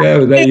 Yeah,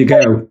 there you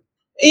go.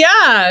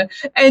 Yeah,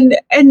 and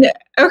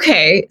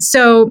okay,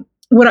 so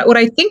what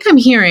I think I'm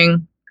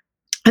hearing,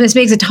 and this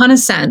makes a ton of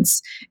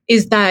sense,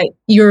 is that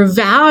your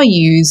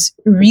values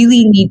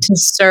really need to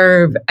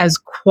serve as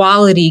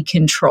quality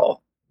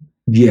control.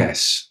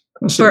 Yes,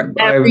 for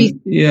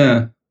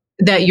everything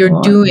that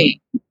you're doing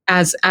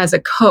as a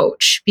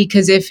coach,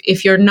 because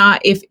if you're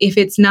not, if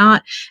it's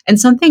not, and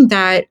something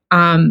that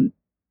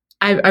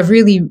I've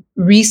really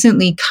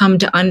recently come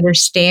to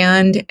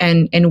understand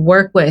and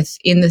work with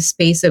in the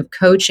space of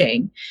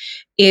coaching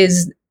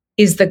is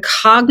the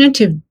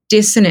cognitive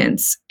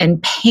dissonance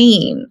and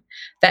pain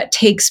that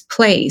takes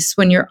place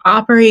when you're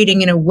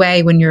operating in a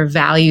way when your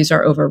values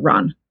are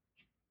overrun.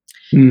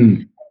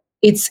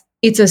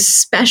 It's a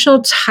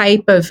special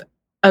type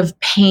of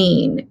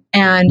pain,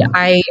 and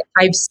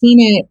I've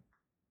seen it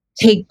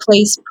take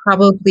place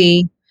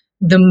probably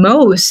the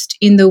most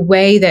in the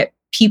way that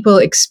people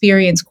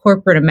experience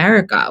corporate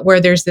America, where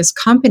there's this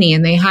company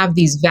and they have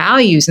these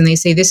values and they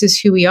say, this is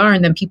who we are.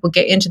 And then people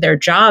get into their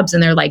jobs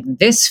and they're like,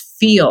 this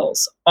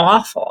feels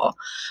awful.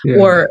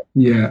 Or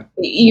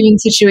even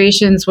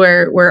situations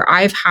where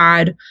I've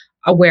had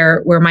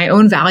where my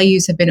own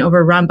values have been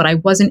overrun, but I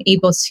wasn't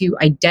able to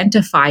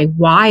identify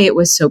why it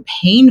was so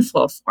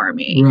painful for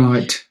me.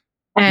 Right.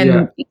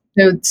 And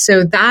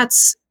so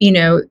that's,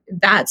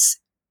 that's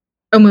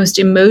almost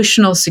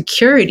emotional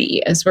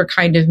security as we're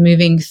kind of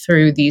moving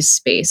through these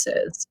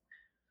spaces.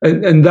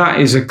 And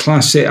that is a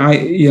classic,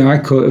 I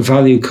call it a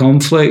value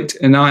conflict.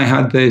 And I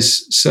had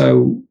this,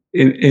 so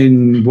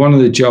in one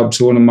of the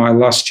jobs, one of my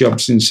last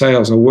jobs in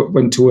sales, I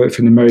went to work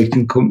for an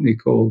American company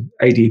called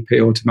ADP,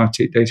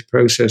 Automatic Data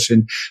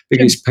Processing,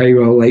 biggest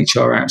payroll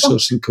HR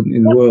outsourcing company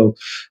in the world.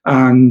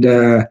 And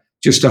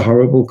just a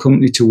horrible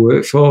company to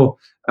work for.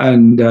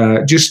 And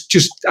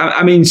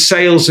I mean,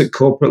 sales at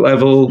corporate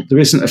level, there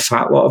isn't a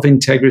fat lot of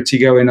integrity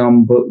going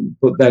on,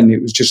 but then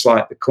it was just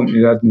like the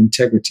company had an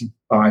integrity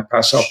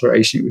bypass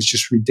operation. It was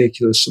just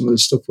ridiculous, some of the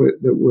stuff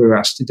that we were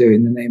asked to do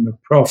in the name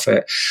of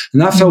profit.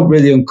 And that felt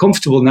really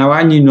uncomfortable. Now,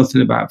 I knew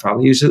nothing about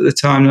values at the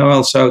time,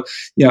 Noel. So,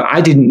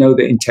 I didn't know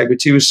that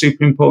integrity was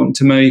super important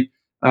to me.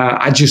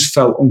 I just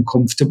felt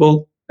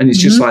uncomfortable. And it's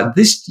just like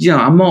this,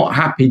 I'm not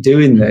happy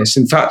doing this.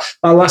 In fact,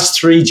 my last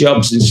 3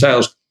 jobs in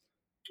sales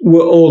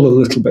were all a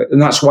little bit,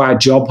 and that's why I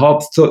job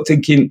hop,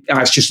 thinking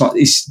it's just not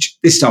this.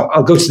 Not,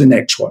 I'll go to the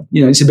next one.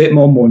 It's a bit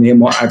more money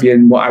and what have you,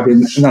 and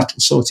that'll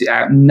sort it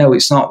out. No,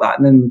 it's not that.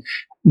 And then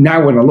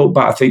now when I look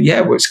back, I think,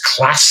 it's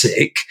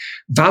classic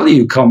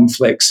value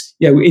conflicts.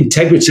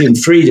 Integrity and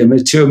freedom are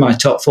 2 of my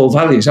top 4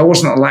 values. I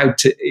wasn't allowed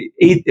to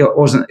eat.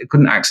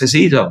 Couldn't access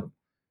either of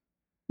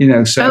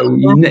them. So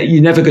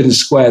you're never going to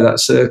square that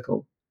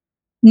circle.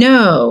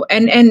 No,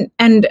 and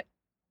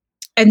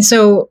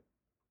so,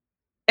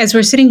 as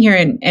we're sitting here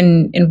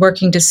and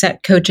working to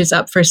set coaches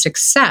up for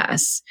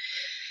success,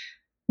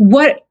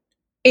 what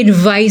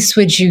advice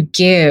would you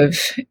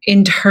give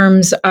in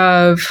terms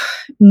of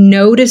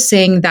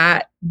noticing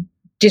that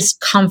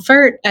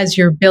discomfort as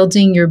you're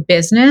building your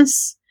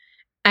business,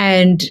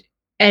 and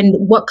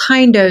what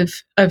kind of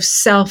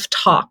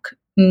self-talk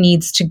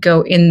needs to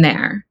go in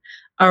there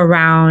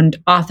around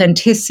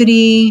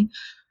authenticity,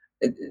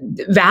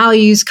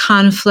 values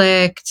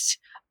conflict,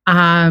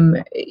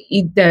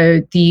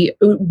 the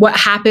what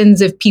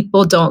happens if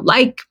people don't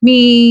like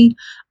me?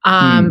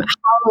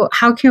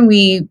 How can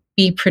we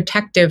be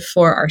protective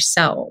for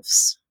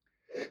ourselves?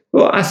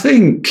 Well, I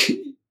think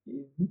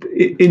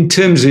in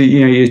terms of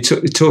you're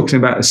talking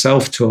about the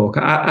self-talk.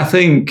 I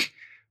think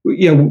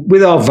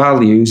with our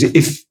values,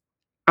 if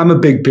I'm a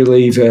big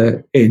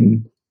believer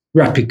in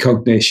rapid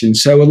cognition,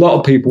 so a lot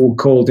of people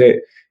called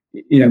it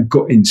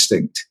gut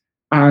instinct,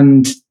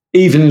 and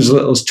even as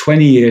little as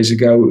 20 years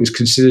ago, it was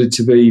considered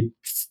to be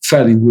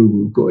fairly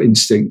woo-woo gut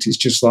instinct. It's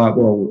just like,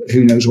 well,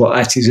 who knows what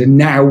that is? And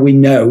now we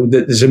know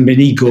that there's a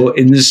mini gut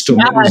in the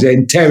stomach. There's an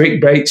enteric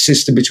brake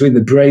system between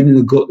the brain and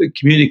the gut that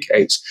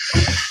communicates.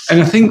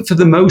 And I think for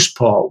the most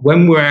part,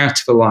 when we're out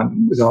of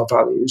alignment with our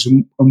values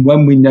and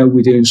when we know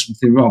we're doing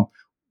something wrong,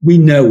 we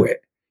know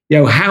it.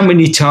 How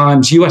many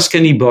times you ask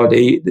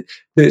anybody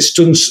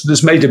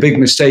that's made a big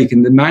mistake,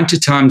 and the amount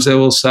of times they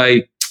will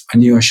say, I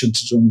knew I shouldn't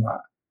have done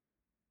that.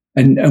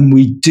 And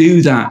we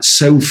do that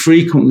so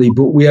frequently,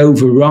 but we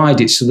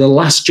override it. So the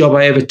last job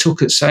I ever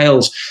took at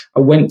sales, I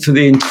went for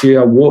the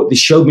interview. They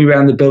showed me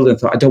around the building. I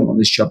thought, I don't want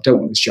this job.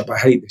 I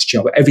hate this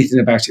job. Everything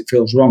about it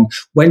feels wrong.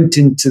 Went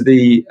into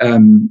the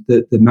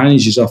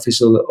manager's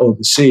office or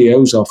the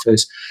CEO's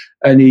office,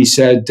 And he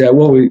said,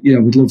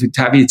 we'd love to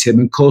have you, Tim.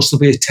 And of course,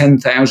 there'll be a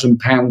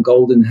 £10,000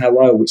 golden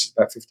hello, which is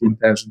about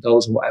 $15,000 or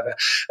whatever.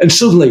 And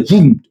suddenly,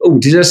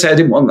 did I say I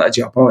didn't want that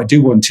job? Oh, I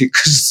do want it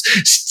because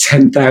it's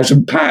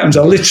 £10,000.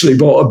 I literally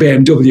bought a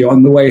BMW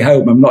on the way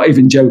home. I'm not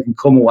even joking.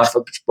 Commonwealth, I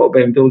just bought a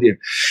BMW.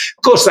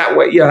 Of course, that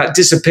way, that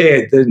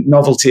disappeared, the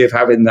novelty of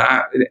having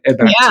that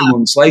about 2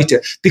 months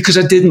later, because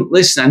I didn't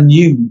listen. I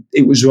knew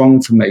it was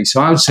wrong for me. So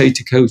I would say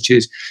to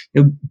coaches,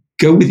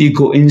 go with your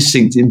gut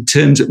instinct in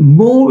terms of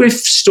more if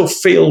stuff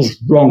feels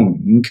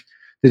wrong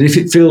than if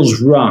it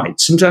feels right.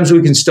 Sometimes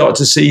we can start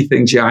to see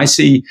things. I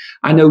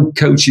know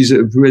coaches that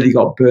have really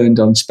got burned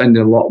on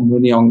spending a lot of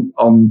money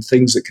on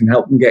things that can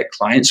help them get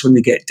clients when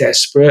they get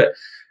desperate.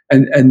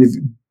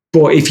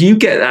 But if you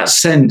get that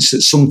sense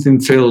that something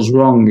feels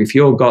wrong, if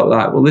you've got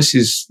that, well, this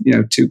is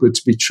too good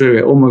to be true.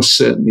 It almost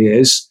certainly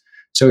is.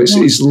 So it's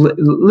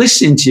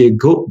listening to your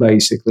gut,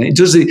 basically.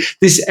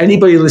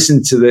 Anybody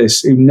listen to this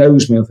who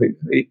knows me, I think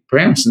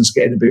Brownson's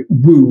getting a bit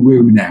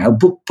woo-woo now,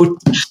 but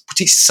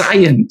it's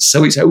science,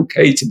 so it's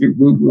okay to be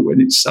woo-woo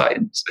when it's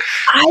science.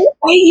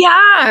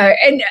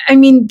 And I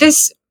mean,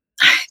 this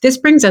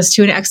brings us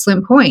to an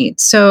excellent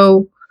point.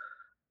 So,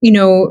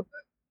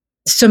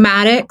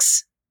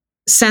 somatics,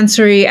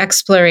 sensory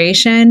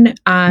exploration, in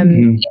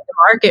the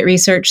market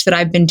research that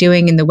I've been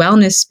doing in the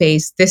wellness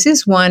space, this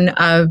is one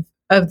of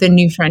the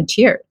new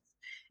frontier,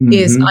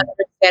 is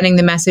understanding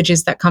the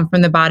messages that come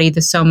from the body,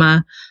 the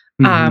soma.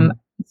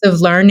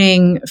 Of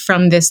learning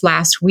from this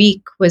last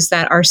week was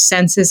that our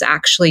senses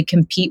actually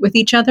compete with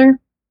each other.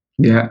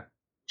 Yeah.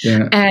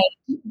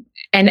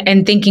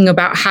 And thinking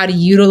about how to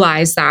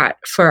utilize that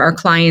for our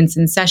clients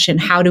in session.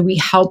 How do we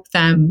help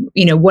them?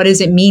 What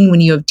does it mean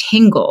when you have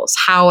tingles?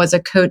 How, as a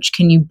coach,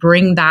 can you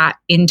bring that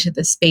into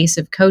the space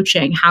of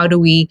coaching? How do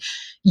we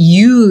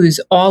use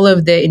all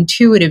of the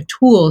intuitive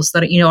tools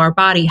that our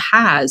body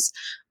has?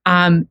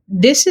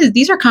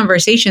 These are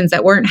conversations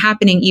that weren't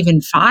happening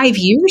even 5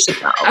 years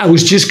ago. I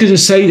was just going to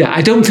say that.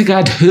 I don't think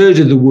I'd heard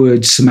of the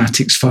word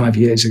somatics 5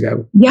 years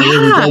ago.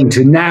 Yeah.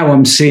 Now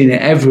I'm seeing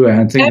it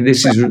everywhere. I think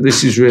this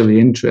is really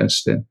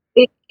interesting.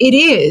 It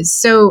is.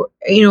 So,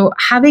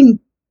 having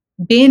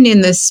been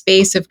in the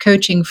space of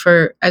coaching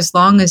for as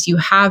long as you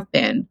have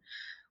been,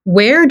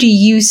 where do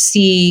you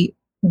see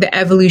the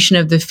evolution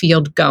of the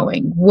field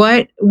going?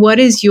 What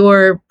is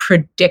your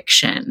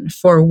prediction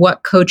for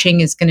what coaching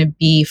is going to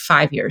be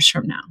 5 years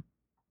from now?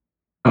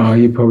 Oh,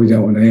 you probably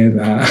don't want to hear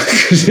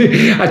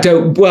that. I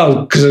don't.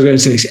 Well, because I was going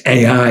to say it's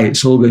AI.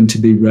 It's all going to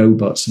be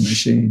robots and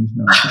machines.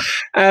 No.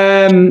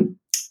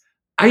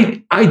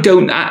 I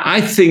don't.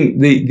 I think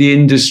the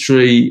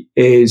industry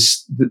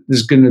is.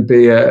 There's going to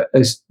be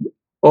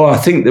I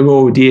think there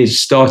already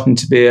is starting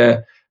to be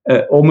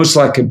almost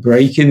like a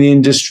break in the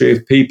industry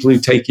of people who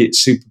take it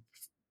super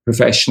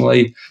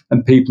professionally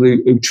and people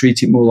who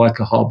treat it more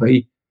like a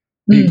hobby.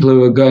 People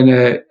who are going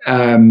to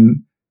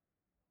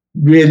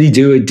really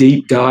do a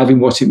deep dive in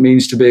what it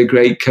means to be a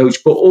great coach,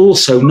 but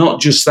also not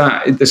just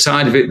that, the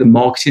side of it, the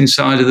marketing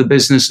side of the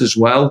business as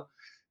well.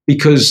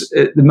 Because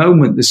at the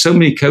moment, there's so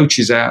many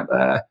coaches out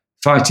there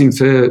fighting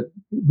for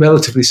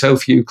relatively so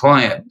few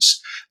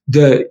clients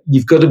that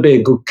you've got to be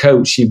a good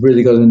coach. You've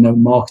really got to know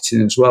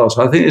marketing as well.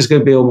 So I think it's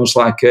going to be almost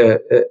like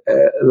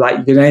like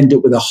you're going to end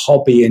up with a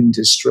hobby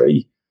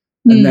industry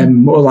and then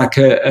more like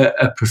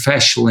a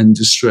professional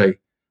industry.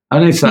 I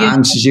don't know if that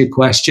answers your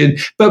question,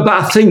 but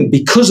I think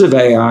because of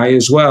AI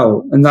as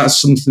well, and that's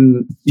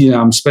something,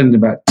 I'm spending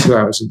about 2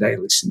 hours a day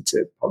listening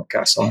to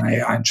podcasts on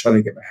AI and trying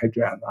to get my head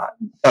around that.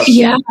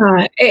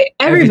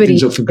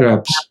 Everybody's up for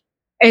grabs.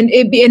 And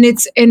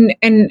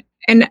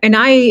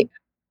I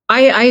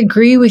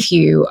agree with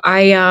you.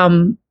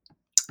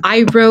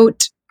 I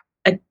wrote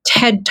a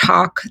TED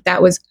talk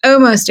that was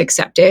almost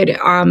accepted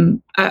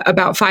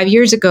about 5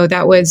 years ago.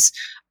 That was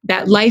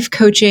that life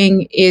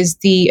coaching is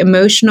the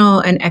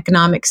emotional and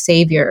economic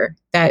savior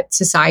that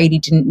society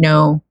didn't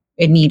know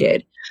it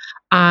needed.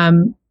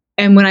 And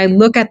when I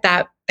look at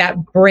that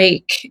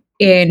break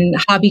in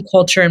hobby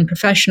culture and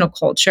professional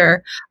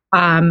culture,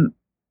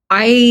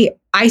 I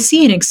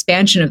see an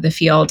expansion of the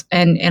field,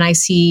 and I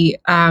see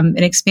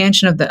an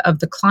expansion of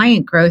the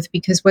client growth,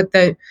 because what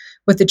the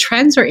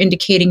trends are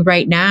indicating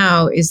right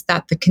now is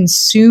that the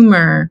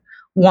consumer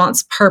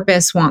wants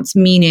purpose, wants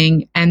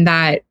meaning, and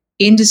that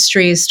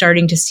industry is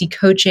starting to see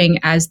coaching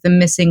as the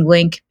missing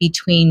link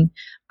between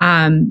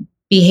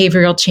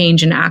behavioral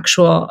change and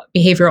actual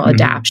behavioral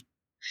adaptation.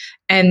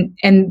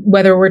 And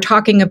whether we're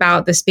talking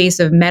about the space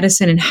of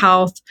medicine and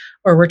health,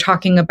 or we're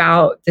talking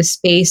about the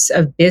space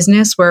of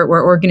business where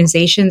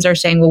organizations are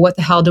saying, well, what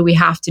the hell do we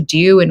have to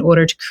do in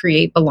order to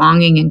create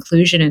belonging,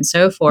 inclusion, and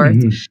so forth?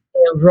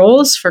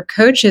 Roles for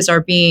coaches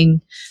are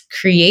being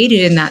created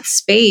in that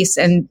space.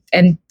 And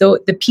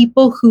the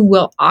people who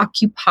will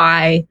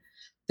occupy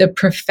the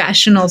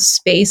professional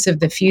space of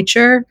the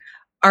future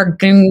are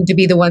going to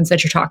be the ones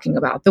that you're talking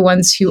about, the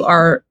ones who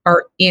are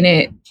in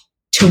it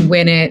to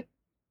win it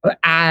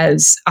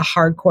as a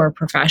hardcore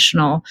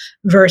professional,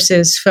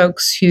 versus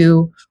folks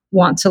who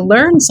want to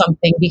learn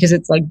something because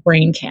it's like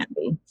brain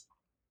candy.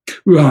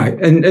 Right,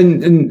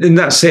 and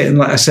that's it. And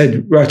like I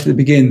said right at the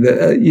beginning,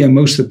 that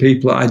most of the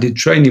people that I did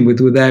training with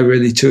were there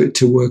really to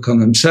work on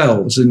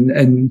themselves,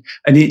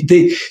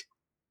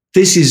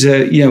 this is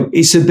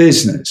it's a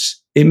business.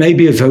 It may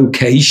be a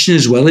vocation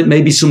as well. It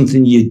may be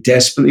something you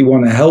desperately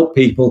want to help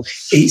people.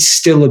 It's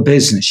still a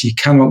business. You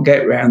cannot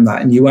get around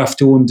that, and you have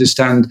to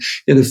understand.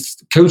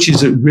 The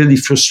coaches that really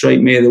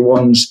frustrate me are the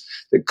ones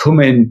that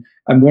come in.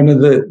 And one of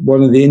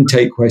the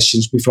intake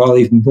questions before I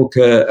even book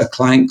a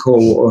client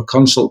call or a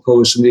consult call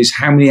with somebody is,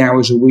 how many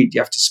hours a week do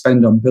you have to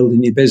spend on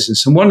building your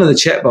business? And one of the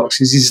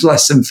checkboxes is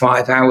less than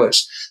 5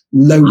 hours.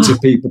 Loads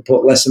of people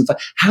put less than 5.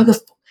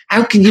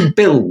 How can you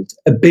build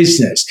a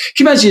business?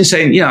 Can you imagine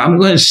saying, I'm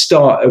going to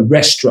start a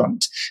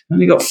restaurant. I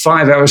only got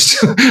 5 hours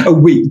a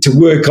week to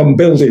work on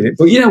building it.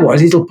 But you know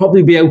what? It'll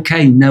probably be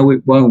okay. No,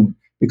 it won't.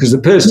 Because the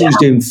person who's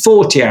doing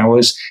 40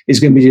 hours is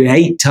going to be doing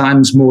 8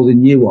 times more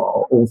than you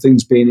are, all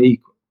things being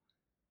equal.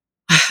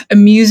 A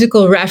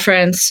musical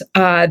reference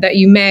that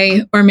you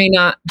may or may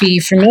not be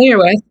familiar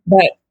with,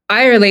 but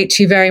I relate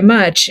to very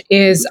much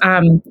is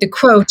the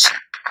quote,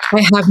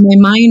 "I have my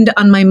mind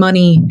on my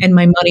money and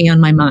my money on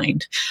my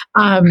mind."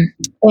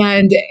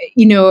 And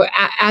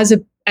as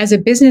a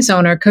business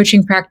owner,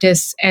 coaching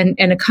practice and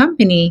a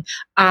company,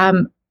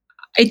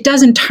 it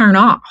doesn't turn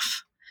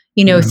off.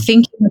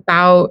 Thinking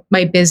about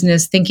my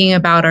business, thinking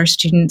about our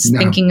students,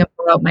 thinking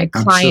about my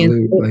clients.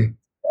 Absolutely.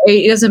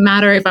 It doesn't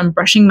matter if I'm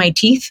brushing my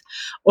teeth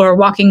or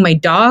walking my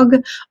dog,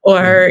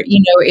 or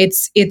it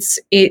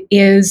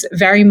is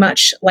very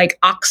much like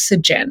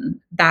oxygen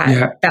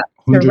that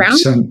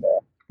surrounds me.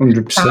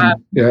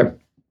 100%. Yeah,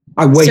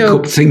 I wake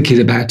up thinking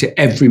about it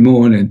every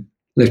morning,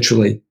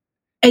 literally.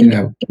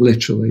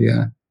 Literally.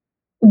 Yeah.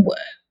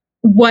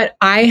 What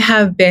I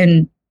have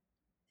been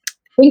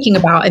thinking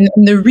about, and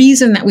the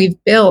reason that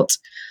we've built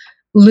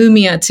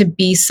Lumia to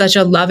be such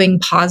a loving,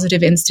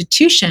 positive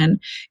institution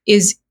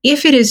is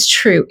if it is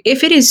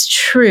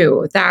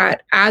true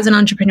that as an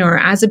entrepreneur,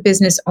 as a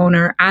business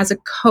owner, as a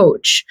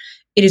coach,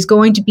 it is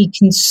going to be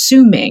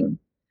consuming,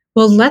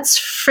 well, let's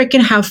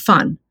freaking have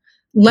fun.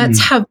 Let's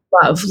have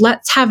love.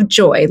 Let's have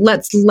joy.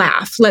 Let's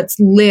laugh. Let's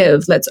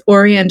live. Let's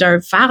orient our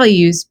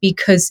values,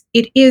 because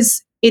it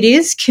is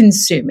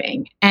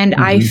consuming. And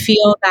I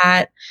feel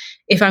that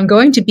if I'm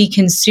going to be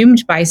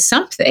consumed by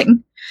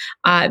something,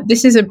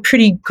 this is a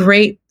pretty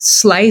great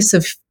slice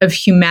of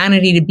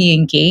humanity to be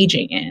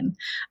engaging in.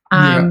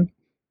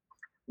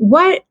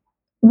 What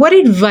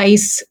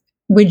advice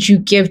would you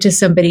give to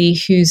somebody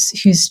who's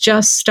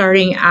just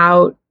starting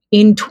out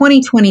in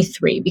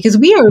 2023? Because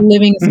we are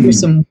living through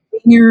some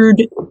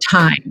weird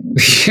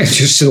times.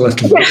 Just a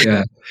little bit,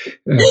 yeah.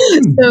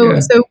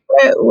 So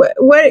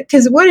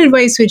what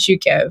advice would you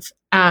give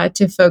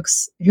to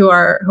folks who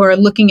are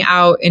looking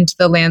out into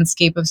the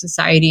landscape of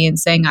society and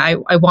saying, I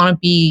want to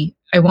be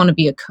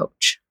a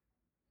coach?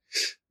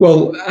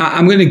 Well,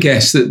 I'm going to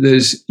guess that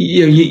there's,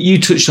 you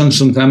touched on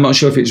something. I'm not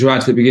sure if it's right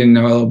at the beginning,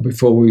 Noel,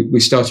 before we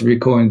started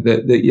recording,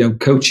 that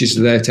coaches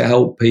are there to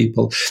help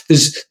people.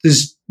 There's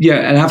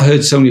and I've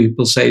heard so many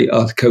people say,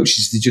 the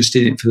coaches, they're just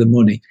in it for the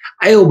money.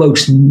 I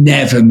almost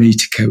never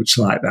meet a coach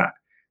like that.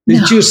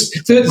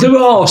 There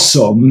are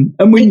some,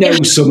 and we know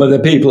some of the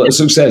people that are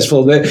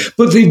successful there,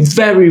 but they're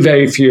very,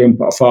 very few and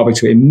far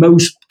between.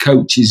 Most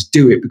coaches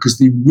do it because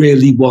they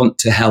really want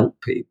to help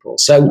people.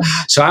 So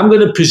I'm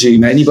going to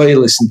presume anybody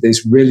listening to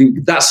this, really,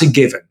 that's a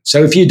given.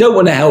 So if you don't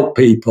want to help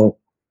people,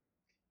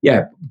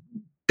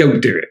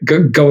 don't do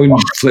it. Go and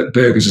flip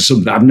burgers or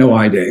something. I have no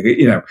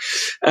idea,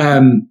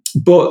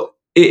 But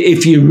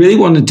if you really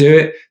want to do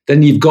it,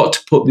 then you've got to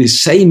put the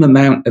same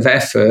amount of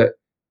effort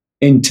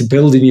into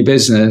building your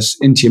business,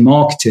 into your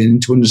marketing,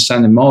 into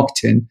understanding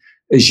marketing,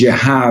 as you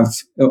have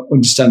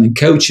understanding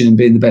coaching and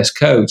being the best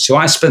coach. So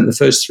I spent the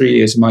first 3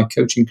 years of my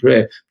coaching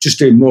career just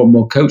doing more and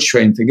more coach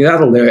training, thinking,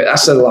 that'll do it.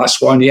 That's the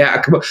last one.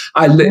 Yeah,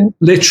 I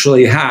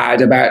literally had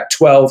about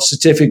 12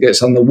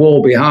 certificates on the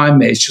wall behind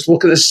me. It's just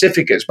look at the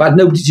certificates, but I had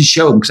nobody to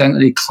show them because I hadn't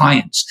got any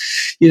clients,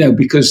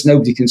 because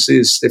nobody can see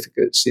the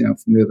certificates,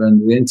 from the other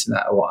end of the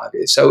internet or what have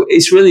you. So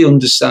it's really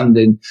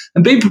understanding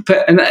and being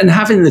prepared and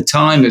having the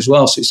time as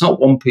well. So it's not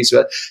one piece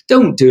of it.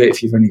 Don't do it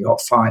if you've only got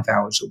 5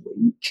 hours a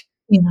week.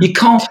 You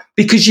can't,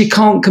 because you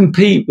can't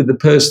compete with the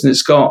person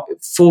that's got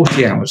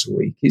 40 hours a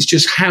week. It's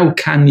just, how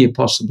can you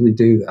possibly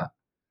do that?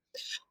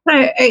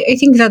 I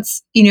think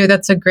that's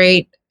a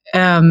great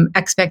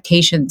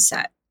expectation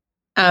set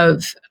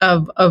of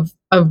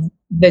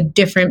the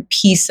different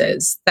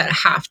pieces that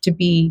have to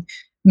be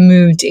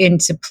moved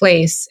into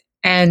place,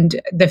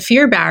 and the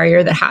fear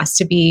barrier that has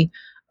to be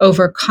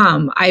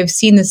overcome. I've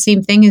seen the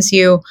same thing as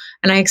you,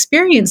 and I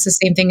experienced the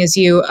same thing as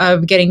you,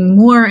 of getting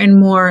more and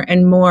more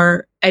and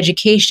more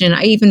education.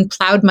 I even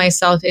plowed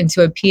myself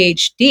into a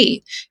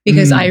PhD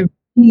because I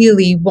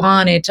really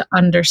wanted to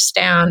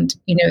understand,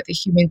 the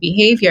human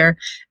behavior.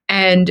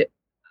 And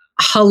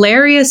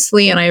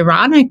hilariously and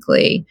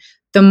ironically,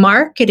 the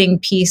marketing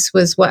piece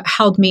was what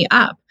held me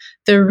up.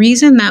 The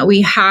reason that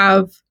we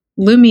have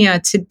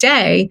Lumia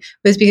today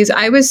was because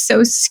I was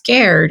so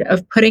scared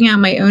of putting out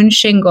my own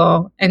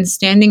shingle and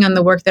standing on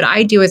the work that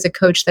I do as a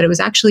coach that it was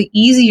actually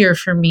easier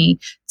for me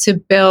to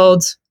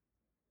build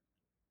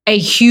a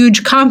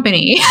huge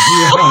company.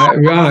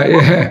 Right.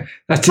 Yeah.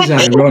 That is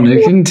ironic,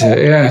 isn't it?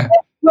 Yeah.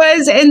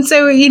 And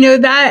so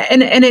that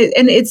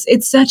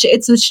it's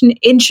such an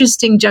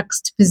interesting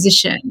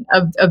juxtaposition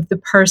of the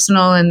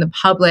personal and the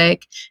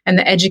public and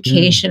the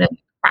education and the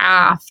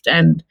craft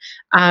and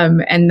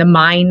the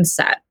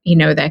mindset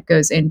that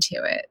goes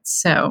into it.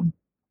 So.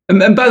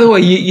 And by the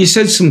way, you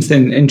said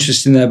something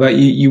interesting there about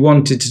you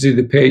wanted to do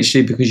the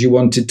PhD because you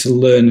wanted to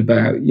learn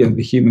about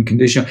the human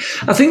condition.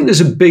 I think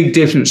there's a big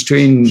difference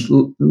between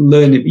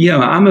learning.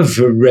 I'm a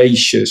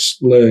voracious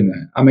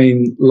learner. I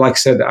mean, like I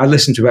said, I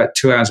listen to about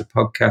 2 hours of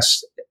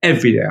podcasts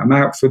every day. I'm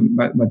out for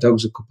my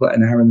dogs an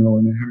hour in the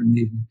morning, an hour in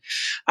the evening.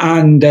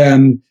 And,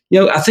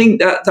 I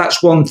think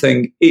that's one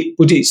thing.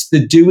 But it's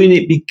the doing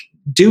it.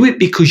 Do it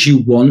because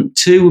you want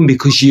to and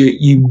because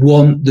you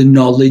want the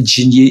knowledge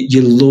and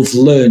you love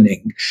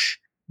learning.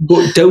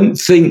 But don't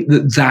think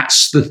that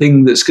that's the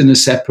thing that's going to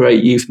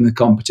separate you from the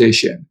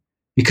competition,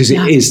 because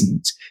it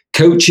isn't.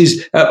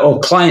 Coaches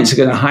or clients are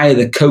going to hire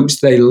the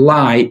coach they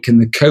like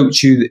and the coach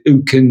who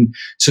can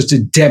sort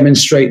of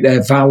demonstrate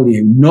their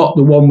value, not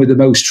the one with the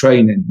most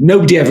training.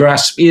 Nobody ever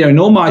asked, in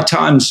all my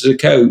times as a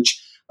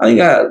coach, I think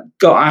I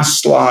got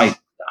asked like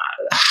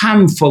a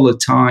handful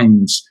of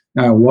times,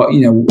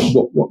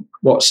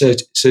 what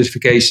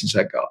certifications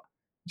I got.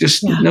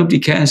 Just nobody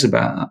cares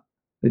about that.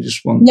 They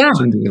just want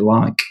something they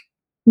like.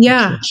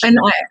 Yeah, and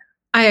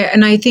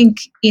I think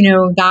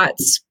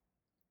that's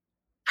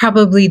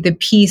probably the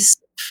piece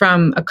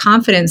from a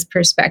confidence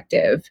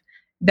perspective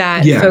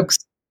that folks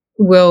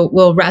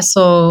will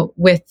wrestle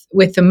with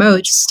the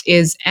most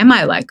is, am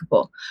I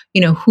likable?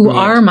 Who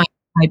are my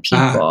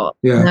people?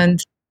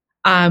 And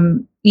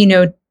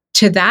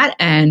to that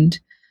end,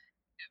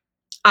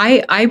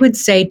 I would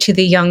say to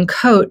the young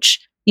coach,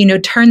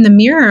 turn the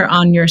mirror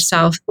on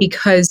yourself,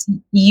 because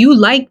you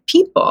like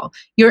people.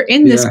 You're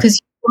in this because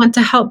you want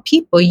to help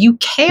people. You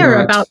care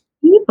about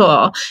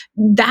people.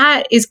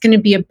 That is going to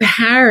be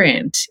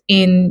apparent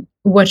in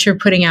what you're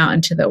putting out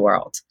into the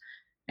world.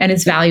 And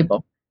it's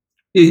valuable.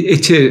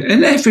 It is.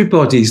 And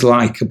everybody's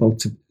likable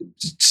to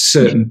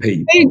certain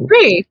people. I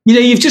agree.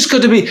 You've just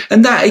got to be,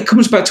 and that it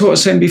comes back to what I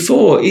was saying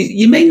before.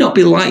 You may not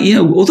be like,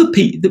 other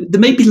people, there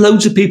may be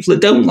loads of people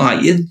that don't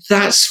like you.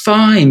 That's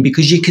fine,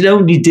 because you can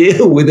only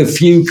deal with a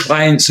few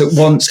clients at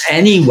once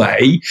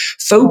anyway.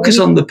 Focus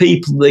on the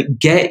people that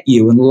get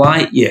you and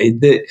like you,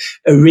 that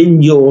are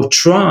in your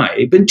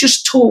tribe, and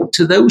just talk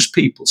to those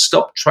people.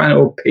 Stop trying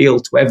to appeal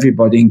to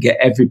everybody and get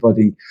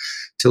everybody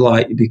to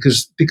like you,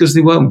 because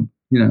they won't.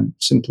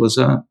 Simple as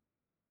that.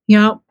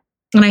 Yeah.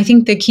 And I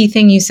think the key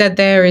thing you said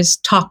there is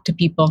talk to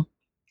people.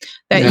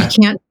 That you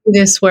can't do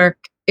this work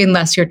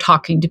unless you're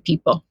talking to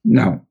people.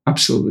 No,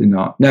 absolutely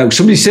not. No,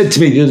 somebody said to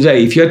me the other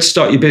day, if you had to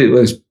start your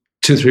business,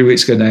 2 or 3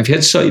 weeks ago now, if you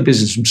had to start your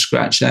business from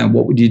scratch now,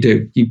 what would you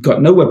do? You've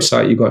got no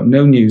website, you've got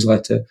no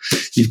newsletter,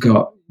 you've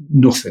got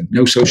nothing,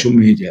 no social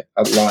media.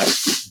 I'd like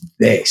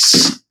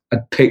this.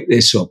 I'd pick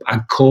this up.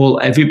 I'd call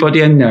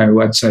everybody I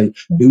know. I'd say,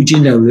 who do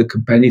you know that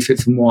could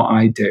benefit from what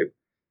I do?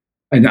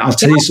 And I'll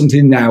tell you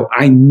something now,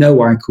 I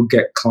know I could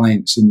get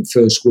clients in the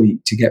first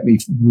week to get me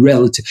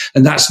relative.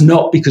 And that's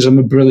not because I'm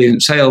a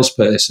brilliant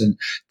salesperson.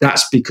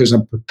 That's because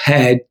I'm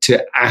prepared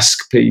to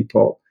ask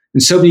people.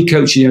 And so many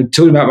coaches,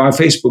 talking about my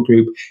Facebook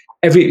group,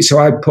 so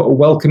I put a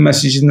welcome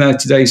message in there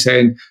today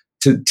saying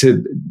to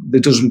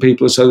the dozen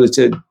people or so that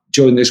are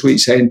joined this week,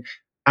 saying,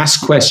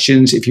 ask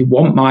questions. If you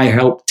want my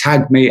help,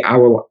 tag me. I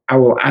will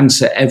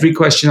answer every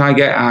question I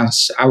get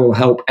asked. I will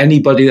help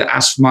anybody that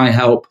asks for my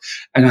help.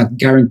 And I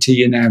guarantee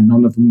you now,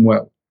 none of them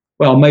will.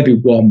 Well, maybe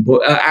one,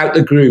 but out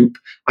the group,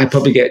 I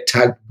probably get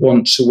tagged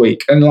once a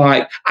week. And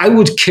I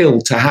would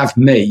kill to have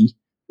me,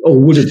 or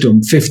would have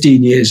done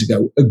 15 years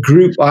ago, a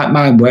group like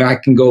mine where I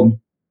can go and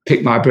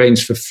pick my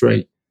brains for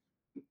free.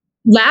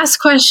 Last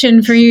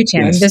question for you,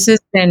 Tim. Yes. This has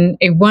been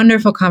a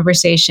wonderful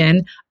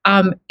conversation.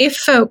 If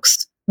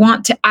folks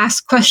want to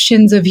ask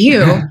questions of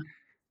you,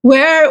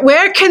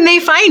 where can they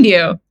find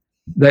you?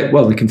 They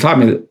can find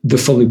me at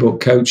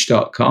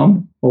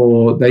thefullybookedcoach.com,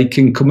 or they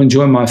can come and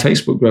join my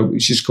Facebook group,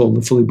 which is called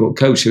The Fully Booked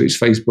Coach. So it's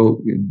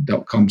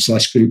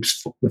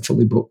facebook.com/groups, The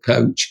Fully Booked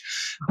Coach.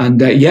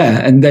 And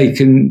and they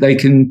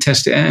can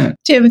test it out.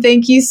 Tim,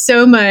 thank you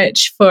so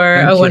much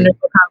for a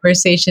wonderful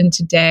conversation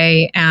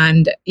today.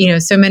 And,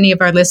 so many of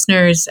our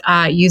listeners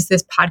use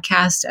this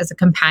podcast as a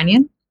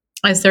companion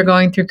as they're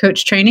going through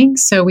coach training.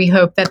 So we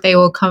hope that they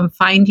will come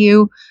find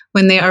you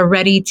when they are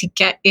ready to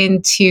get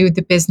into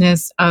the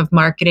business of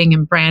marketing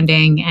and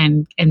branding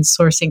and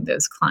sourcing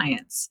those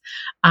clients.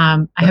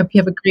 I hope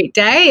you have a great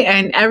day,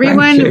 and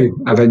everyone. Thank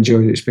you. I've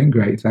enjoyed it. It's been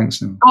great.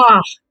 Thanks, Noel.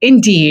 Oh,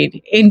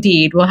 indeed.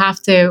 We'll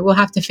have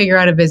to figure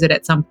out a visit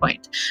at some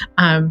point.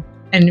 And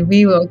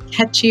we will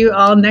catch you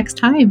all next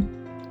time.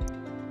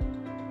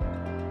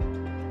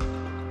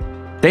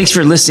 Thanks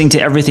for listening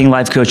to Everything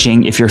Life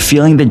Coaching. If you're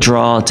feeling the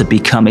draw to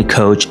become a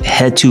coach,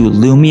 head to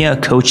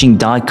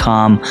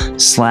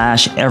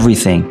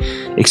lumiacoaching.com/everything.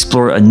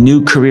 Explore a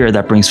new career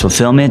that brings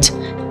fulfillment,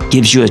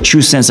 gives you a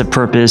true sense of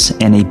purpose,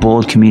 and a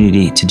bold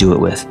community to do it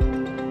with.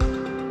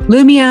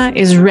 Lumia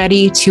is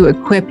ready to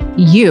equip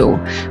you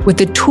with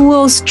the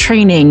tools,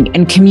 training,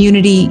 and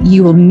community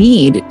you will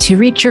need to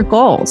reach your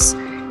goals.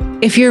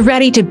 If you're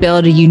ready to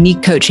build a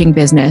unique coaching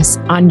business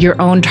on your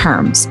own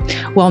terms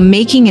while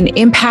making an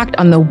impact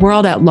on the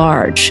world at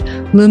large,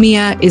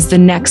 Lumia is the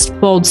next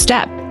bold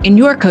step in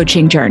your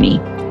coaching journey.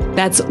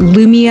 That's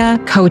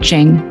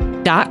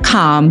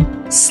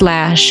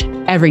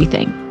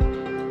lumiacoaching.com/everything.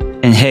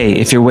 And hey,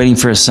 if you're waiting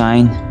for a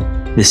sign,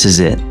 this is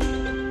it.